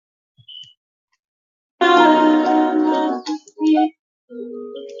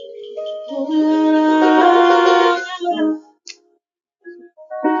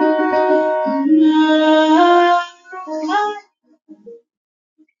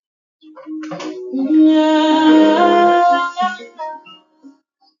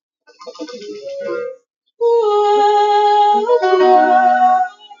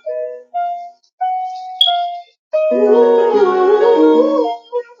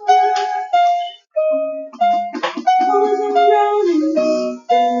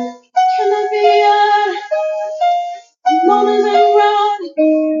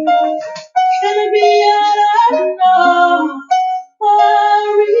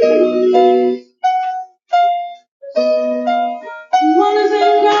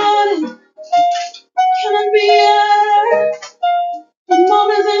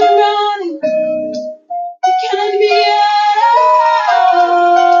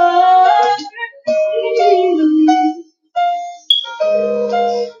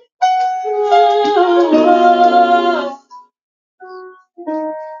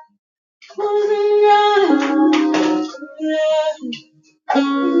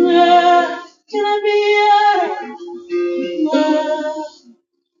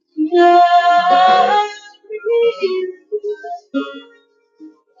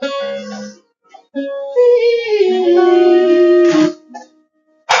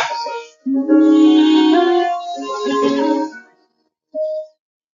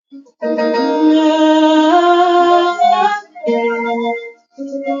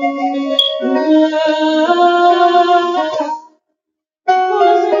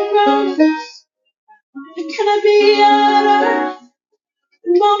 Can I be at her?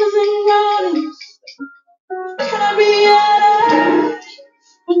 Mamas and grannies. Can I be at her?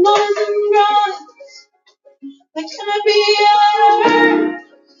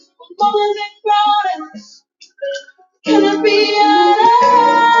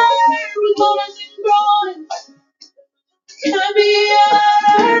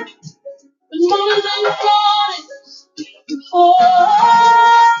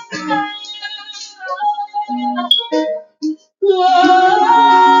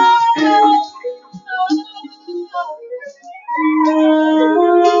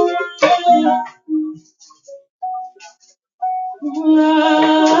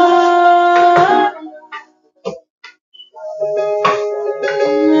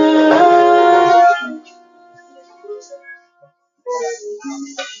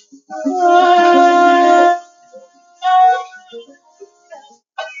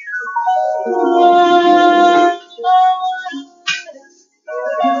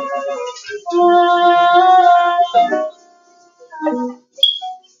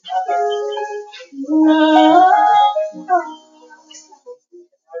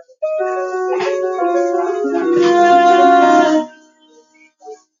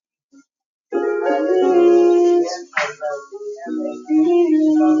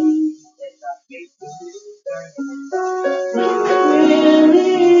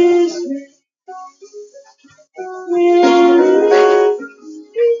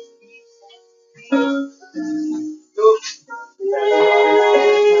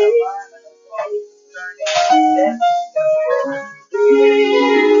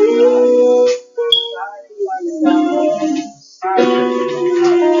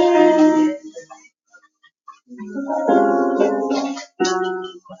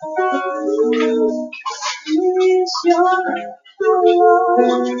 Release your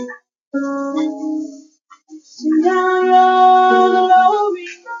power. Send down your glory.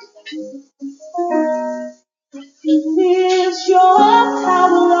 Release your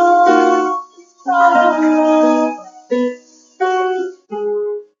power, Lord. Oh,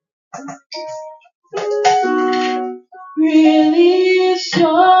 release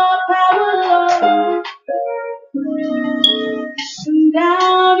your power, Lord. Send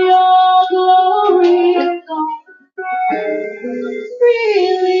down your glory, Lord.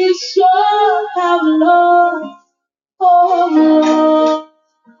 Release your power, Lord. Oh,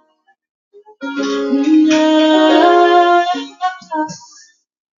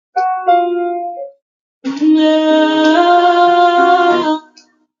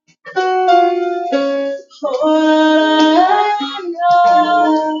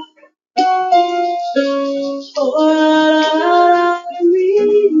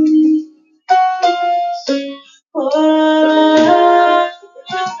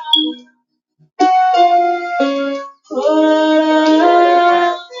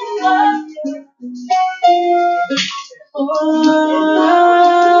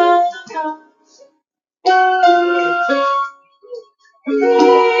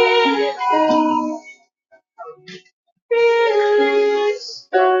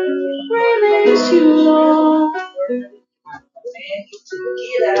 Release you, Lord.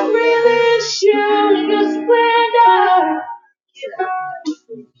 Release you in your splendor.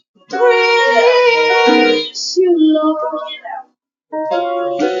 Release you, Lord.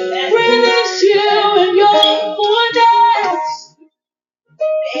 Release you in your fullness.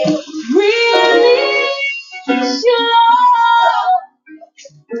 Release you, Lord.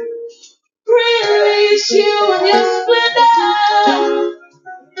 Release you in your splendor.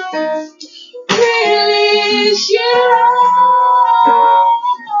 Release you, Lord.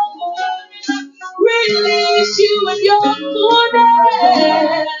 Release you in your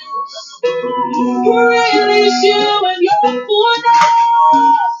fullness. Release you in your fullness.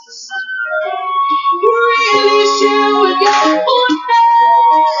 Release you in your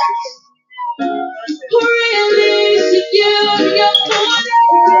fullness. Release you in your fullness.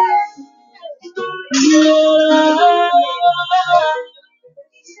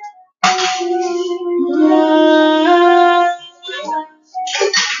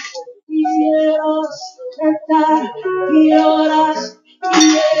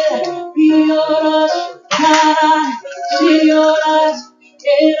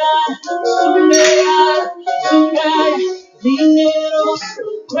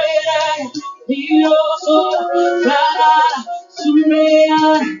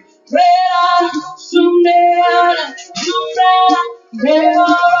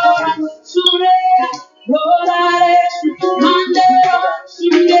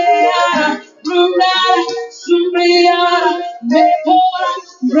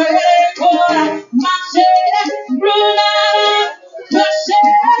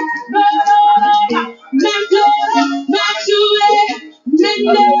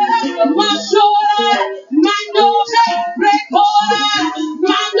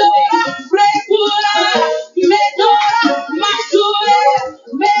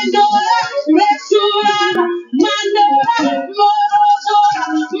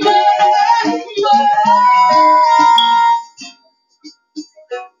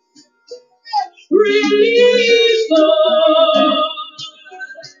 Release, Lord.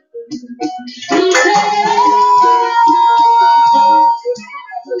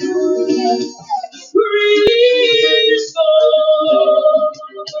 Release, Lord.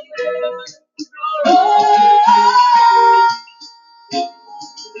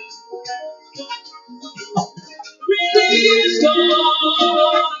 Release,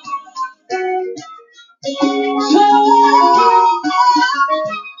 Lord.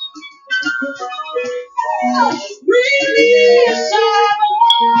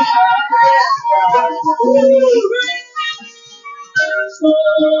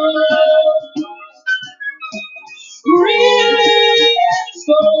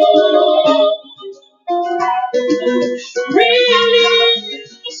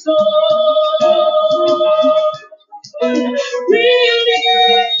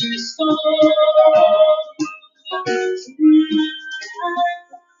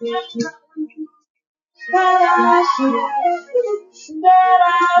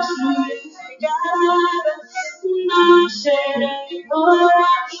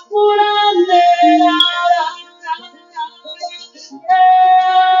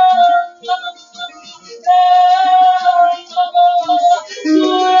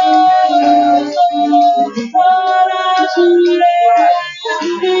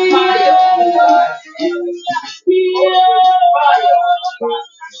 Release,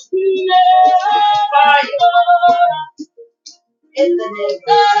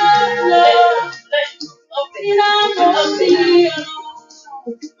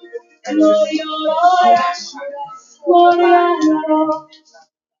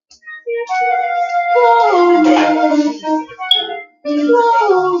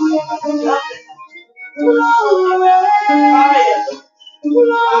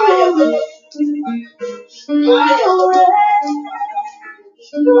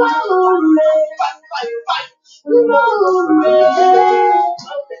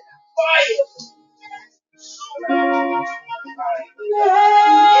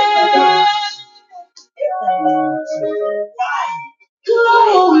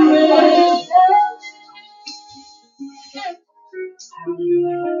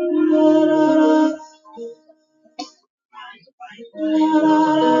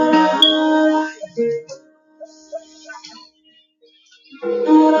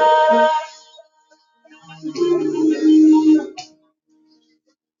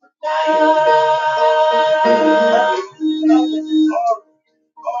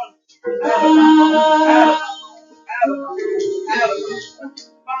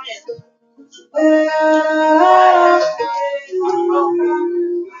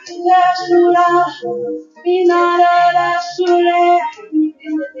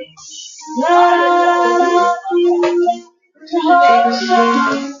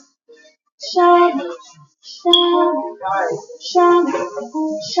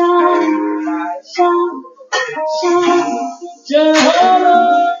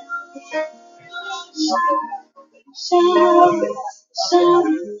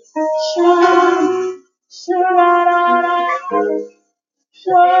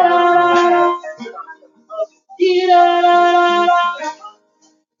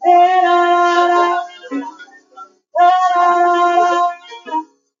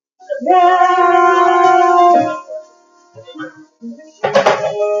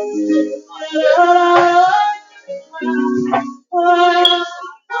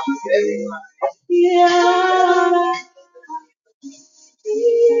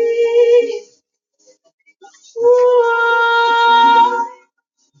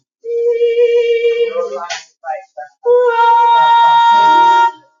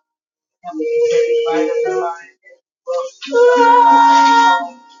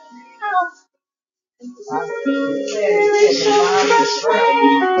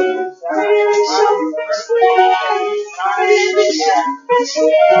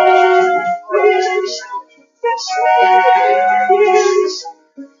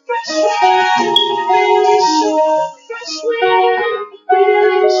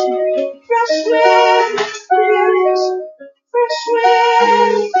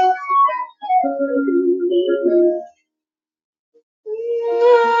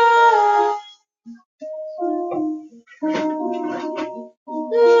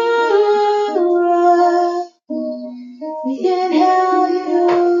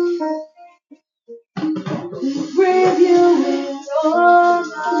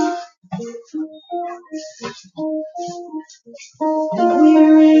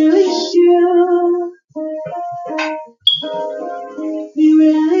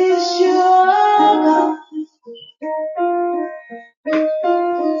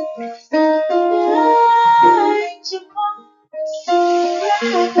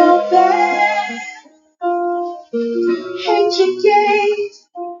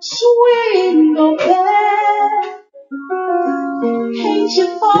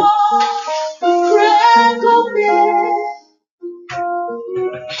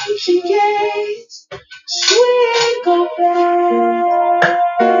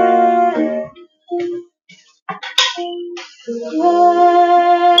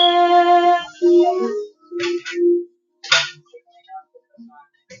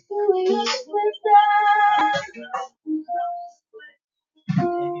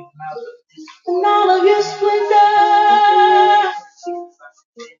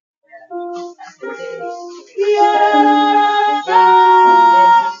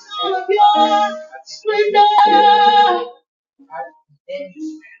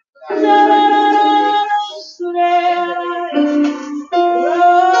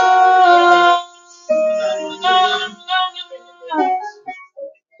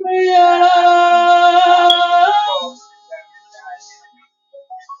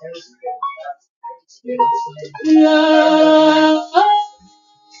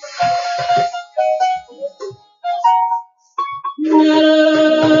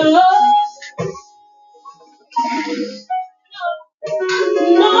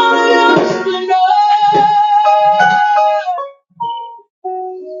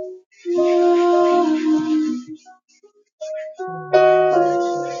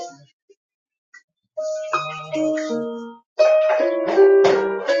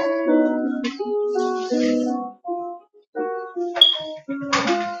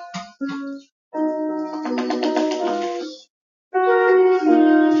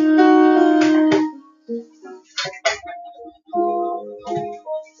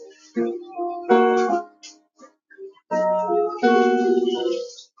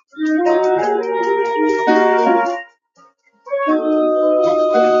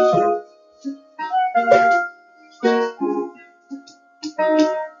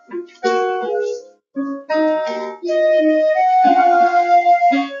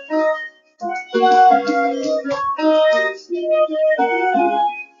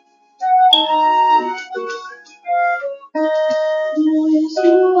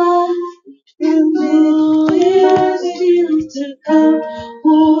 And who is still to come?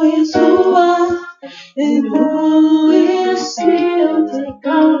 Who is who was, and who is still to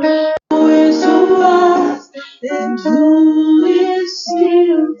come? Who is who was, and who is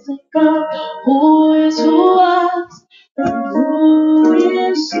still to come? Who is who was, and who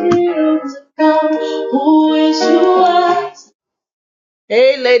is still to come? Who is who was?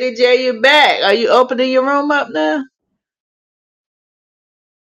 Hey, Lady J, you back? Are you opening your room up now?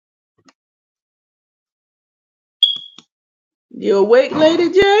 You awake,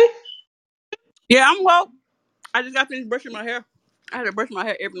 Lady J? Yeah, I'm woke. I just got finished brushing my hair. I had to brush my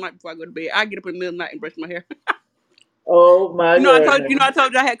hair every night before I go to bed. I get up in the middle of the night and brush my hair. Oh my goodness. I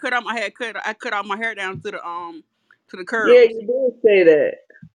told you I had cut out my hair. I cut all my hair down to the Yeah, curls. you did say that.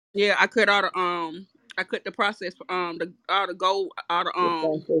 Yeah, I cut the process the all the gold all the That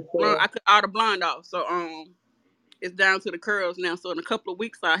sounds so blonde, sad. I cut all the blonde off. So it's down to the curls now. So in a couple of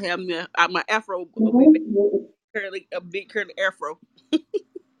weeks I have my afro will be back, curly, a big curly afro.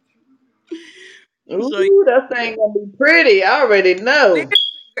 So Ooh, that thing gonna be pretty. I already know.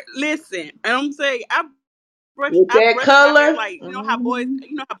 listen, listen, and I'm saying With I that brush my hair color. like Hmm.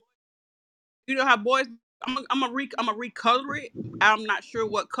 you know how boys. I'm gonna recolor it. I'm not sure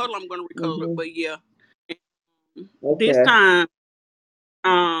what color I'm gonna recolor it, Hmm. but yeah, this Okay. time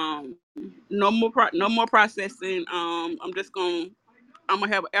um no more processing. I'm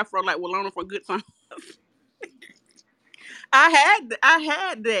gonna have an afro like Walona for good time. I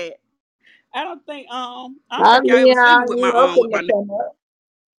had that. I don't Hi, think y'all ever see me Leon. You with welcome to my come up.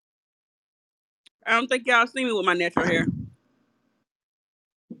 I don't think y'all see me with my natural hair.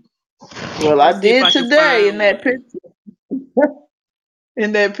 Well, Let me I see if did I can today in find that one. picture.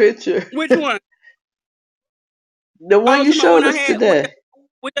 In that picture. Which one? The one Oh, you talking about when showed I us had today.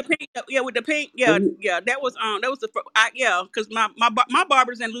 with the pink, yeah, with the pink, When yeah, you- yeah. That was the yeah, because my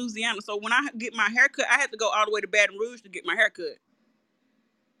barber's in Louisiana, so when I get my hair cut, I had to go all the way to Baton Rouge to get my hair cut.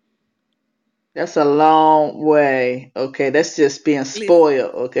 That's a long way. Okay, that's just being Listen,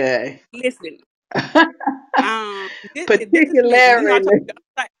 spoiled. Okay. listen. This is me. You know, I told Particularly. you,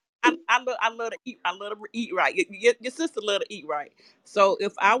 I love to eat. I love to eat right. Your sister love to eat right. So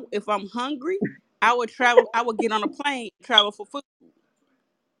if I'm hungry, I would travel. I would get on a plane, travel for food.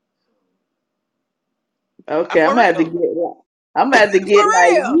 Okay, For real, I'm gonna have to for get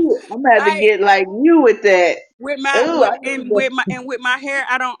like real. you. I'm gonna have to Like get like you with that. Ooh, I need to. with my hair,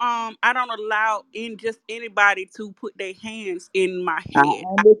 I don't allow in just anybody to put their hands in my I head.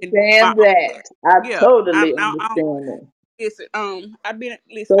 I can do my understand own. that. I Yeah, totally I don't understand that. listen.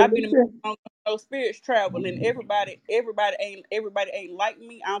 So I've been listen, on those spirits travel, and everybody ain't like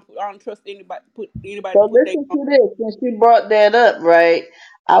me. I don't trust anybody to so put their listen to this. Since you brought that up, right?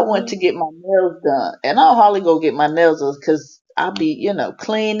 I went mm-hmm, to get my nails done, and I'll hardly go get my nails done because I'll be,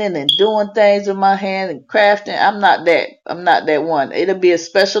 cleaning and doing things with my hand and crafting. I'm not that. I'm not that one. It'll be a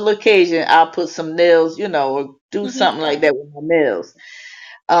special occasion. I'll put some nails, or do mm-hmm. something like that with my nails.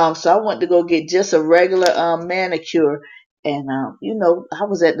 So I went to go get just a regular manicure, and I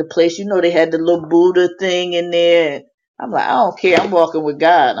was at the place. They had the little Buddha thing in there. And I'm like, I don't care. I'm walking with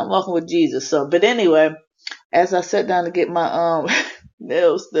God. I'm walking with Jesus. So, but anyway, as I sat down to get my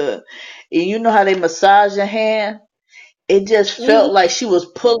nails done, and you know how they massage your hand. It just Mm-hmm. felt like she was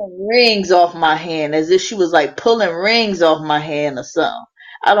pulling rings off my hand, as if she was like pulling rings off my hand or something.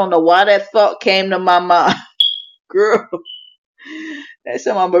 I don't know why that thought came to my mind, girl. Next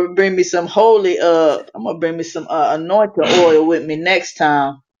time I'm gonna bring me some I'm gonna bring me some anointing oil with me next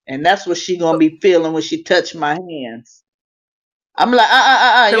time, and that's what she gonna be feeling when she touch my hands. I'm like,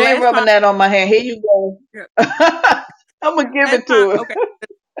 The you ain't last rubbing time, that on my hand. Here you go. yeah, I'm gonna give last it time, to her. okay.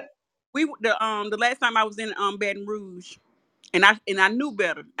 The last time I was in Baton Rouge, and I knew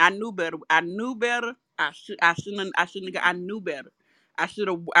better. I knew better. I shouldn't have. I knew better. I should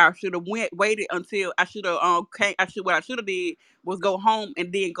have waited until I should have came. What I should have did was go home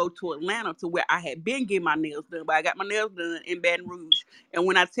and then go to Atlanta to where I had been getting my nails done. But I got my nails done in Baton Rouge, and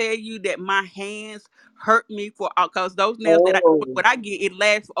when I tell you that my hands hurt me for because those nails that Oh, what I get, it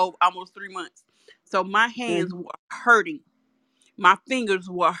lasts for over almost 3 months. So my hands mm-hmm. were hurting. My fingers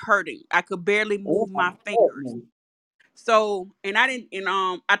were hurting. I could barely Oh move my my fingers. goodness. So, and I didn't, and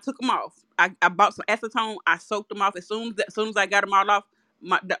I took them off. I bought some acetone. I soaked them off. As soon as I got them all off,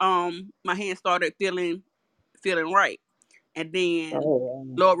 my hands started feeling right. And then Oh,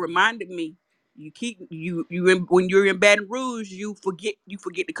 Lord reminded me, when you're in Baton Rouge, you forget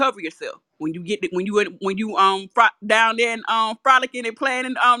to cover yourself. When you get when you down there and frolicking and playing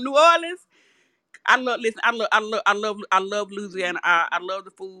in New Orleans. I love listen. I love Louisiana. I love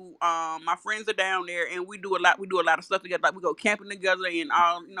the food. My friends are down there, and we do a lot. We do a lot of stuff together. Like we go camping together, and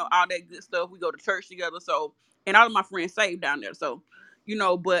all that good stuff. We go to church together. So, and all of my friends saved down there. So,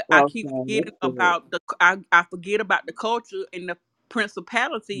 but I keep Okay, that's forgetting good. about I forget about the culture and the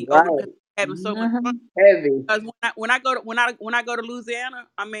principality of it Right. because having so much fun. Heavy. Because when I go to Louisiana,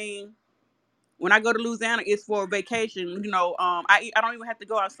 I mean, when I go to Louisiana, it's for a vacation. I don't even have to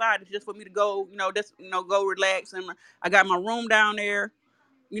go outside. It's just for me to go. Just go relax, and I got my room down there.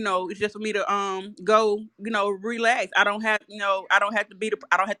 It's just for me to go. Relax. I don't have to be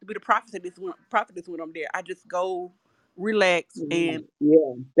the prophetess when I'm there. I just go relax and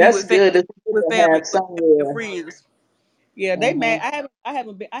Yeah, be that's good. It's good with to family, have with family and somewhere. friends. Yeah, they Uh-huh. mad. I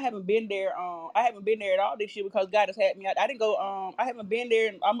haven't been there. I haven't been there at all this year because God has had me out. I didn't go. I haven't been there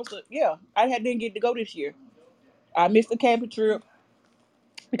in almost. Yeah, didn't get to go this year. I missed the camping trip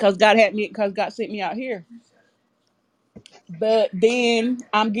because God sent me out here. But then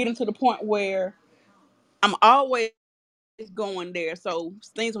I'm getting to the point where I'm always going there. So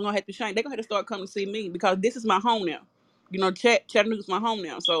things are gonna have to change. They're gonna have to start coming to see me because this is my home now. Chattanooga's my home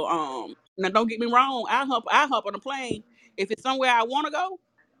now. So now don't get me wrong. I hop on a plane if it's somewhere I want to go.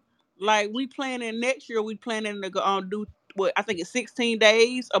 Like we planning next year. We planning to go do what I think it's 16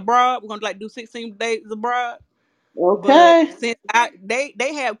 days abroad. We're gonna like do 16 days abroad. But Okay. since they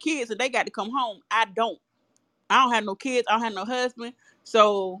have kids and they got to come home, I don't. I don't have no kids. I don't have no husband.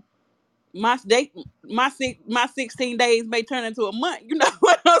 So my 16 days may turn into a month. You know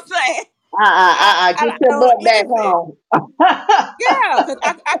what I'm saying? I Get your don't butt back listen. home. Yeah, because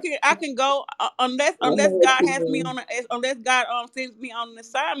I can go unless I know unless what God you has me mean. unless God sends me on an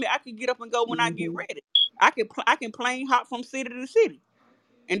assignment. I can get up and go when I get Hmm. ready. I can plane hop from city to city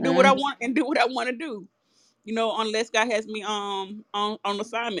and do what I Hmm. want and do what I want to do. Unless God has me on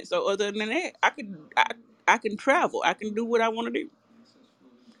assignment. So other than that, I can travel. I can do what I want to do.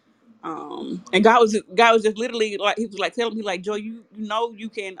 And God was just literally like he was like telling me like Joy,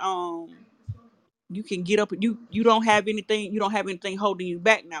 you can get up and you don't have anything holding you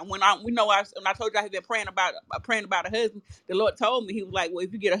back now. When I told you I had been praying about a husband, the Lord told me He was like, well,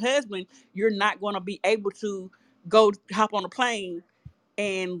 if you get a husband, you're not going to be able to go hop on a plane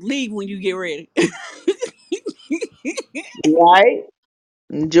and leave when you get ready. Right?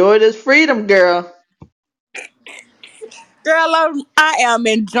 Enjoy this freedom, girl. Girl, I am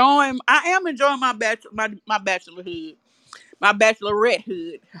enjoying my bachelorhood, my bachelorette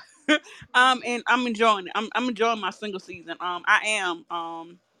hood. And I'm enjoying it. I'm enjoying my single season. I am.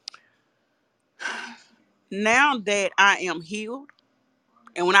 Now that I am healed,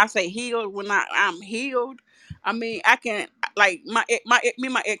 and when I say healed, I'm healed, I mean I can like me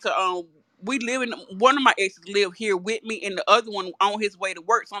and my ex are we live in one of my exes live here with me, and the other one on his way to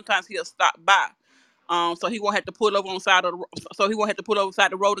work. Sometimes he'll stop by, so he won't have to pull over on the side of so he won't have to pull over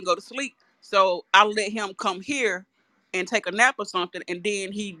side the road and go to sleep. So I let him come here and take a nap or something, and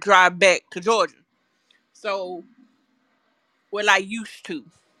then he drive back to Georgia. So, well, I used to.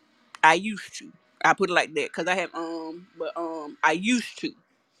 I put it like that because I have but I used to,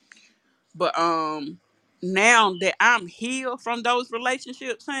 but now that I'm healed from those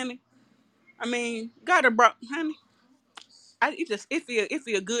relationships, honey. I mean, God have brought, honey. It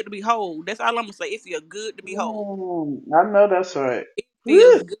feel good to be whole. That's all I'm gonna say. It feel good to be whole. I know that's right. It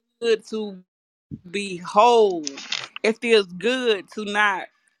feels Woo. good to be whole. It feels good to not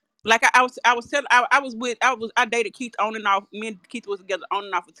like I was telling I dated Keith on and off. Me and Keith was together on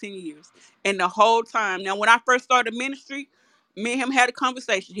and off for 10 years, and the whole time. Now, when I first started ministry, me and him had a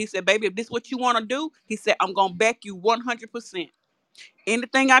conversation. He said, "Baby, if this is what you want to do," he said, "I'm gonna back you 100%.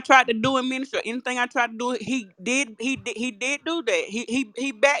 Anything I tried to do in ministry, anything I tried to do, he did. He did do that.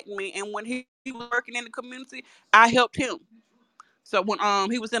 He backed me, and when he was working in the community, I helped him. So when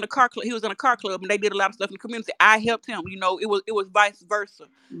he was in a car club, he was in a car club, and they did a lot of stuff in the community. I helped him. It was vice versa.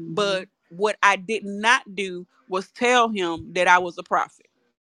 Hmm. But what I did not do was tell him that I was a prophet.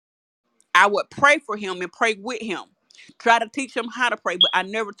 I would pray for him and pray with him, try to teach him how to pray, but I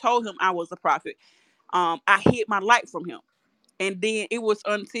never told him I was a prophet. I hid my light from him, and then it was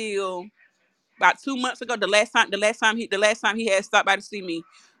until about 2 months ago, the last time he had stopped by to see me,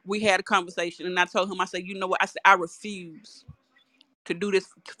 we had a conversation, and I told him, I said, you know what? I said, I refuse to do this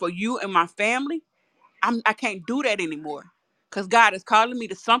for you and my family. I can't do that anymore because God is calling me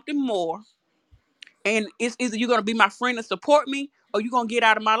to something more, and it's either you're gonna be my friend and support me, or you're gonna get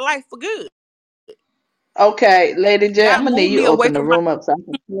out of my life for good. Okay, Lady J, I'm God gonna need moved me you away open the from my. room up so I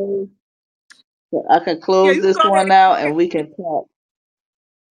can play. So I can Yeah, close you can this go one ahead. out and we can talk.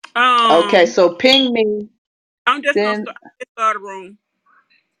 Okay, Um, so ping me. I'm just gonna Then start a room.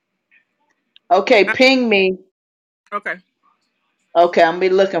 okay, I- ping me. Okay. Okay, I'm be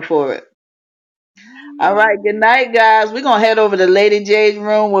looking for it. All right, good night, guys. We're gonna head over to Lady J's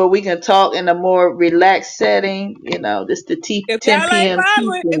room where we can talk in a more relaxed setting. You know, this the If 10 y'all ain't p.m.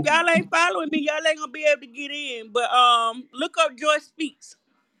 following, if teaching. y'all ain't following me, y'all ain't gonna be able to get in. But look up Joy Speaks,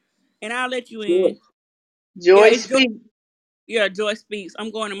 and I'll let you Joy, in. Yeah, Joy it's Joy. speak. Yeah, Joy Speaks.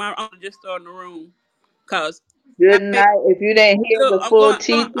 I'm going to my. I'm just starting the room, cause I Good pay. night. If you didn't hear Look, the full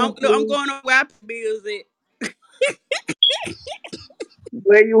teaching, look, I'm please. going on where I pay bills at.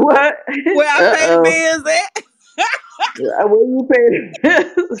 Where you what? Where I pay the Uh-oh. bills at. Where you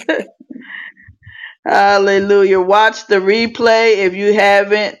pay? Hallelujah. Watch the replay if you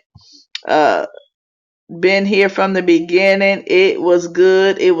haven't uh been here from the beginning. It was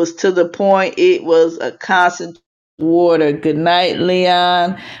good. It was to the point. It was a constant water. Good night,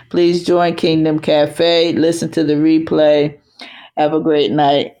 Leon. Please join Kingdom Cafe. Listen to the replay. Have a great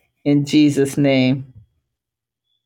night in Jesus' name.